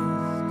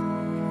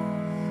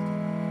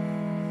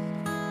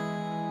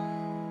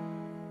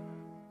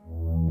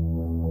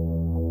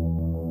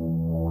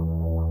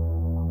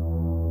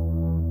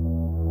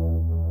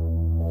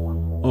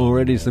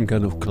 Already some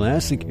kind of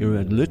classic here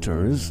at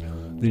Litters,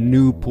 the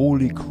new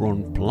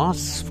Polychron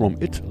Plus from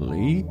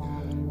Italy.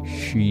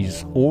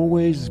 She's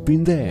always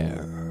been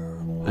there.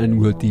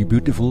 And with the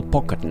beautiful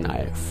pocket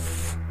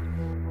knife.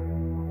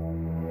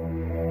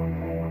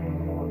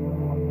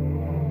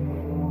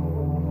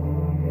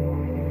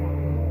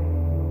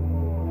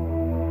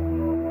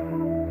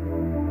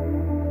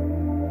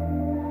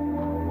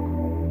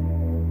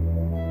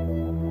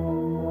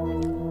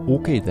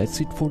 Okay, that's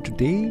it for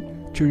today.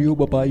 Cheerio,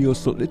 bye-bye, you're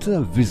so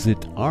Litter.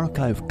 Visit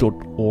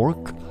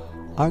archive.org.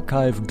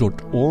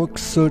 Archive.org,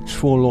 search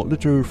for Lord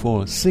Litter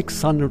for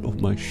 600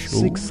 of my shows.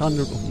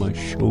 600 of my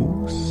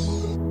shows.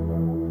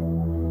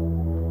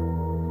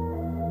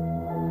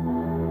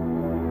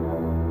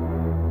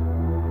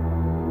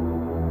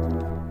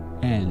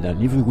 And I'll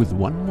leave you with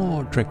one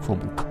more track from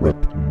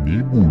Crep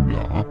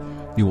Nebula,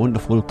 the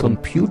wonderful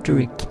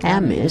computer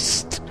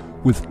chemist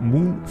with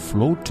Moon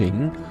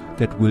Floating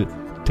that will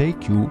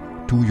take you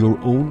to your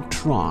own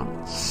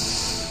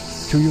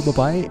trance. Cheerio,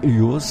 bye-bye,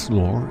 yours,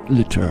 Lord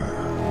Litter.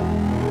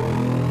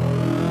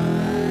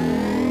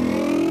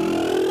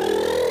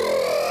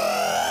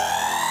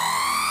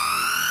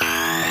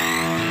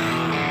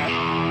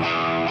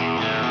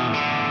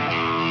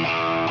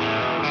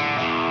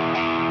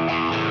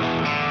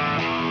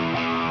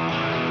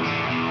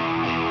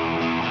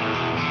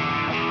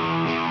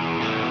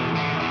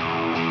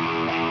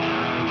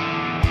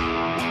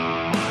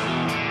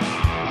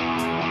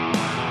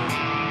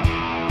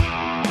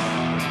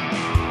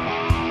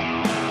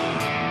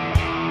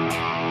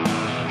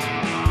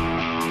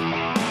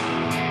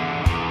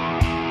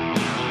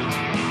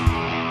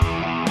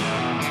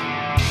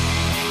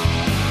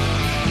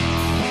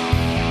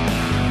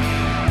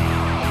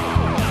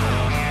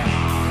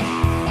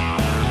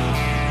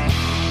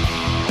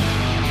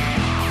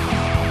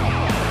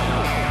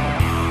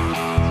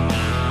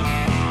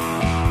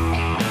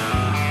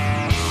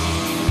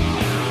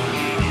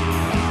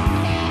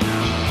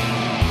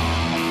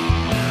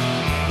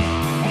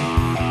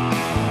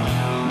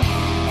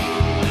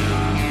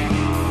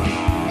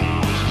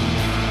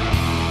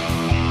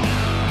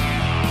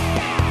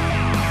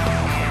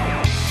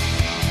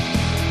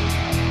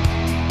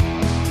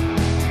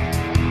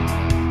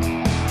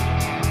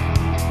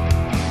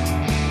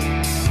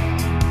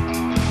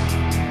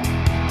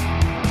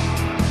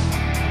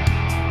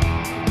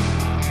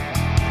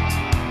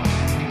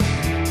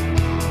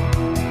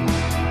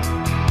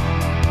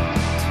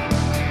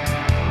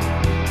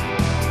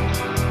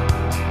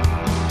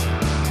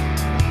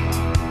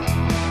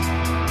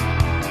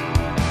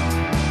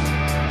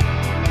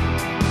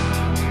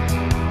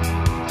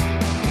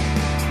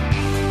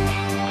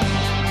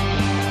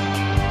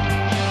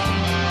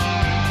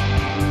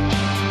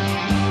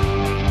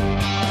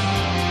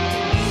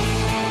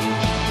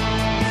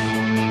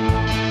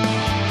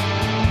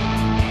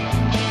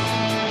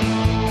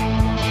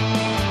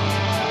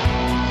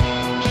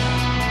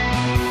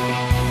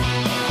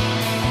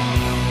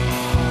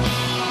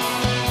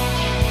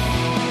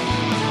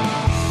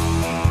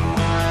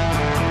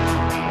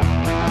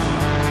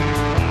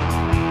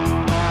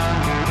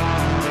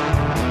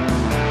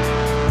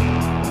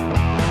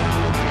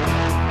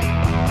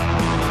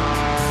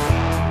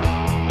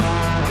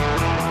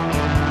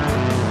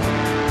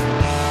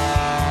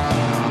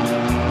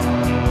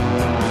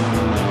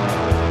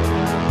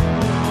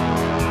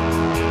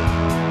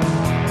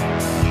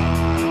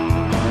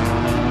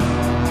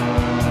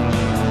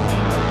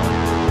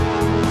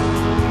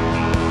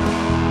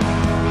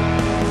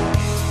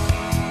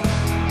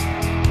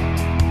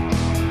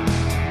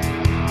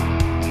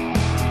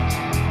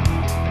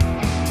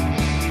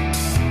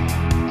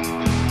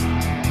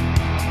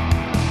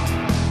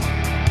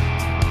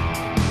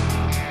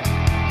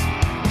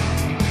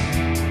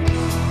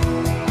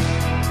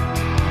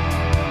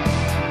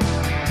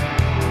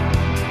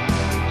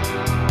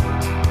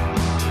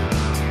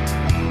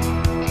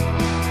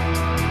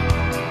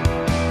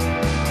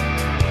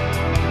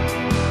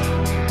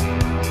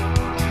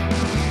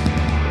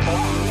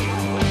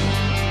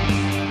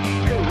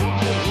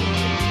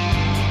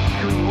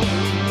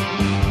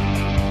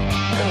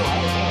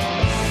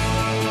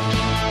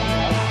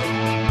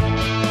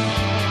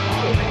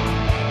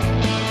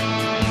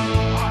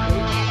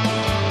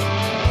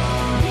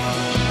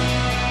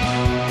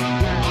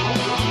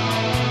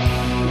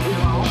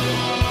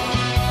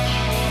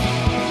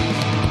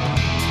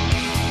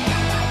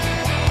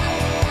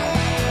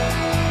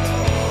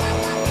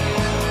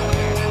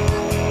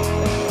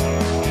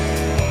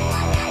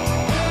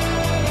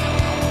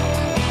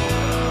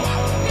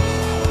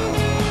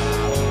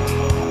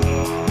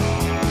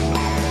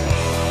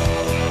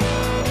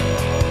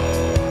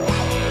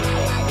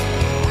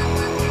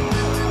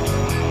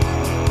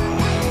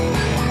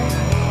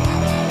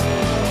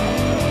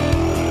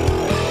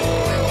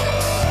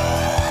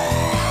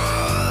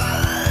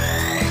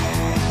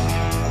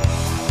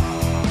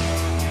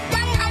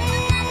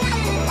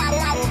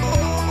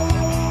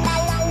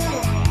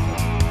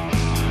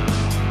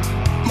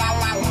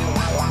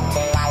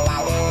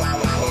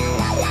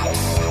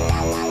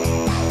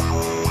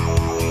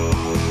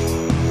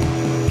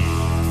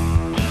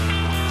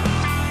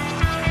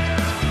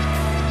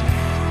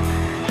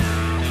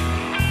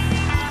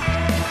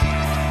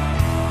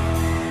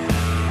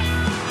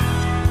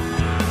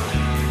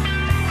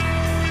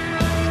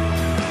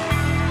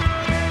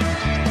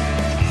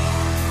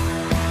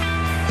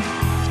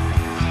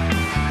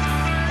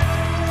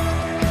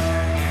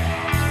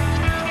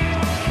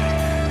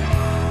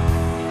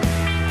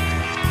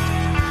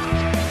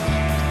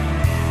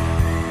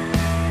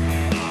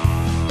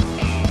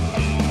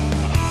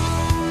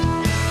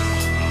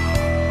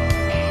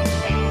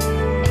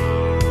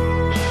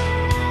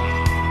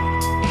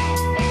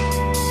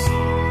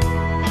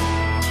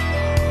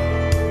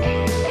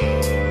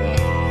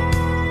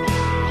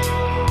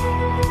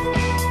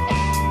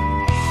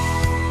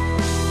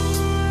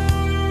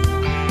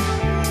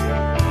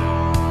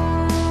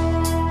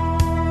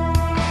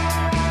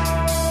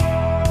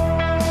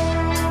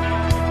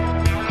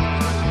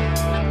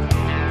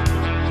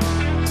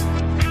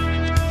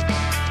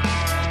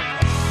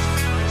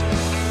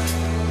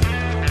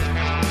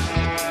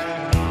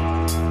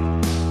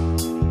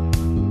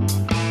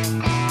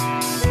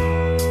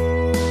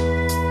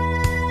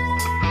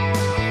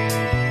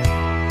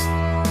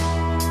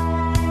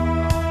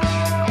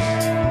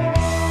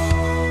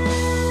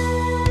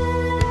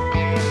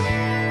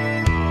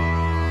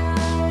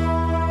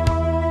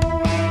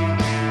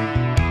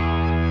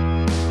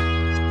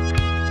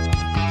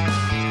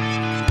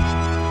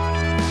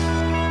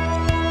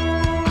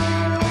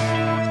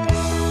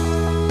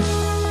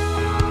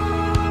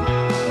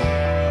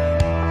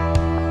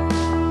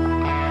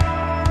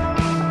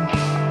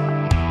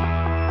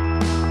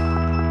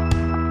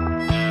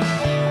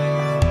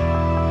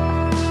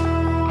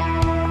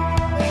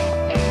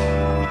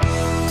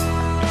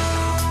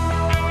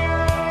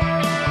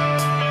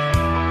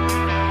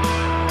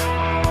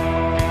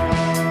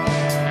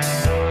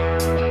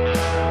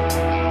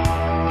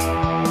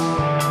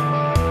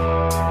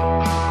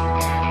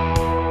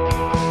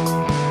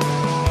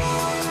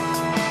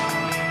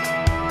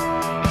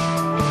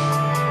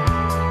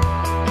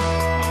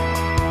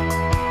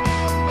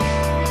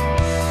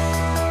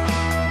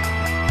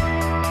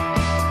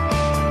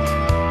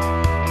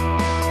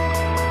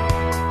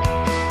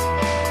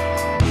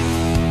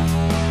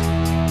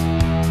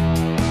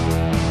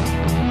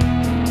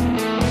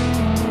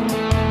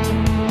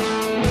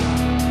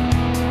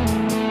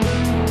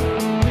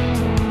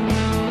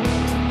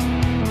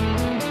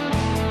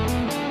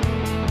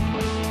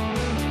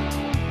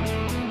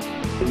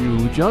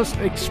 just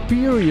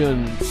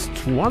experienced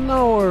 1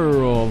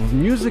 hour of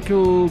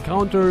musical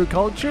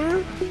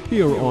counterculture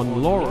here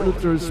on Lord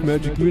Litter's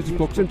Magic Music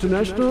Box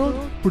International,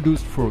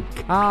 produced for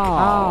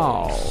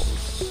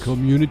Chaos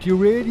Community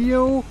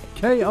Radio,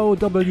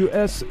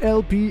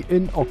 KOWSLP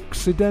in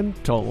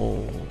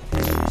Occidental.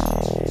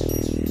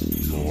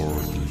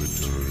 Lord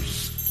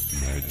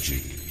Litter's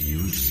Magic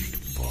Music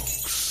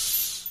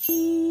Box.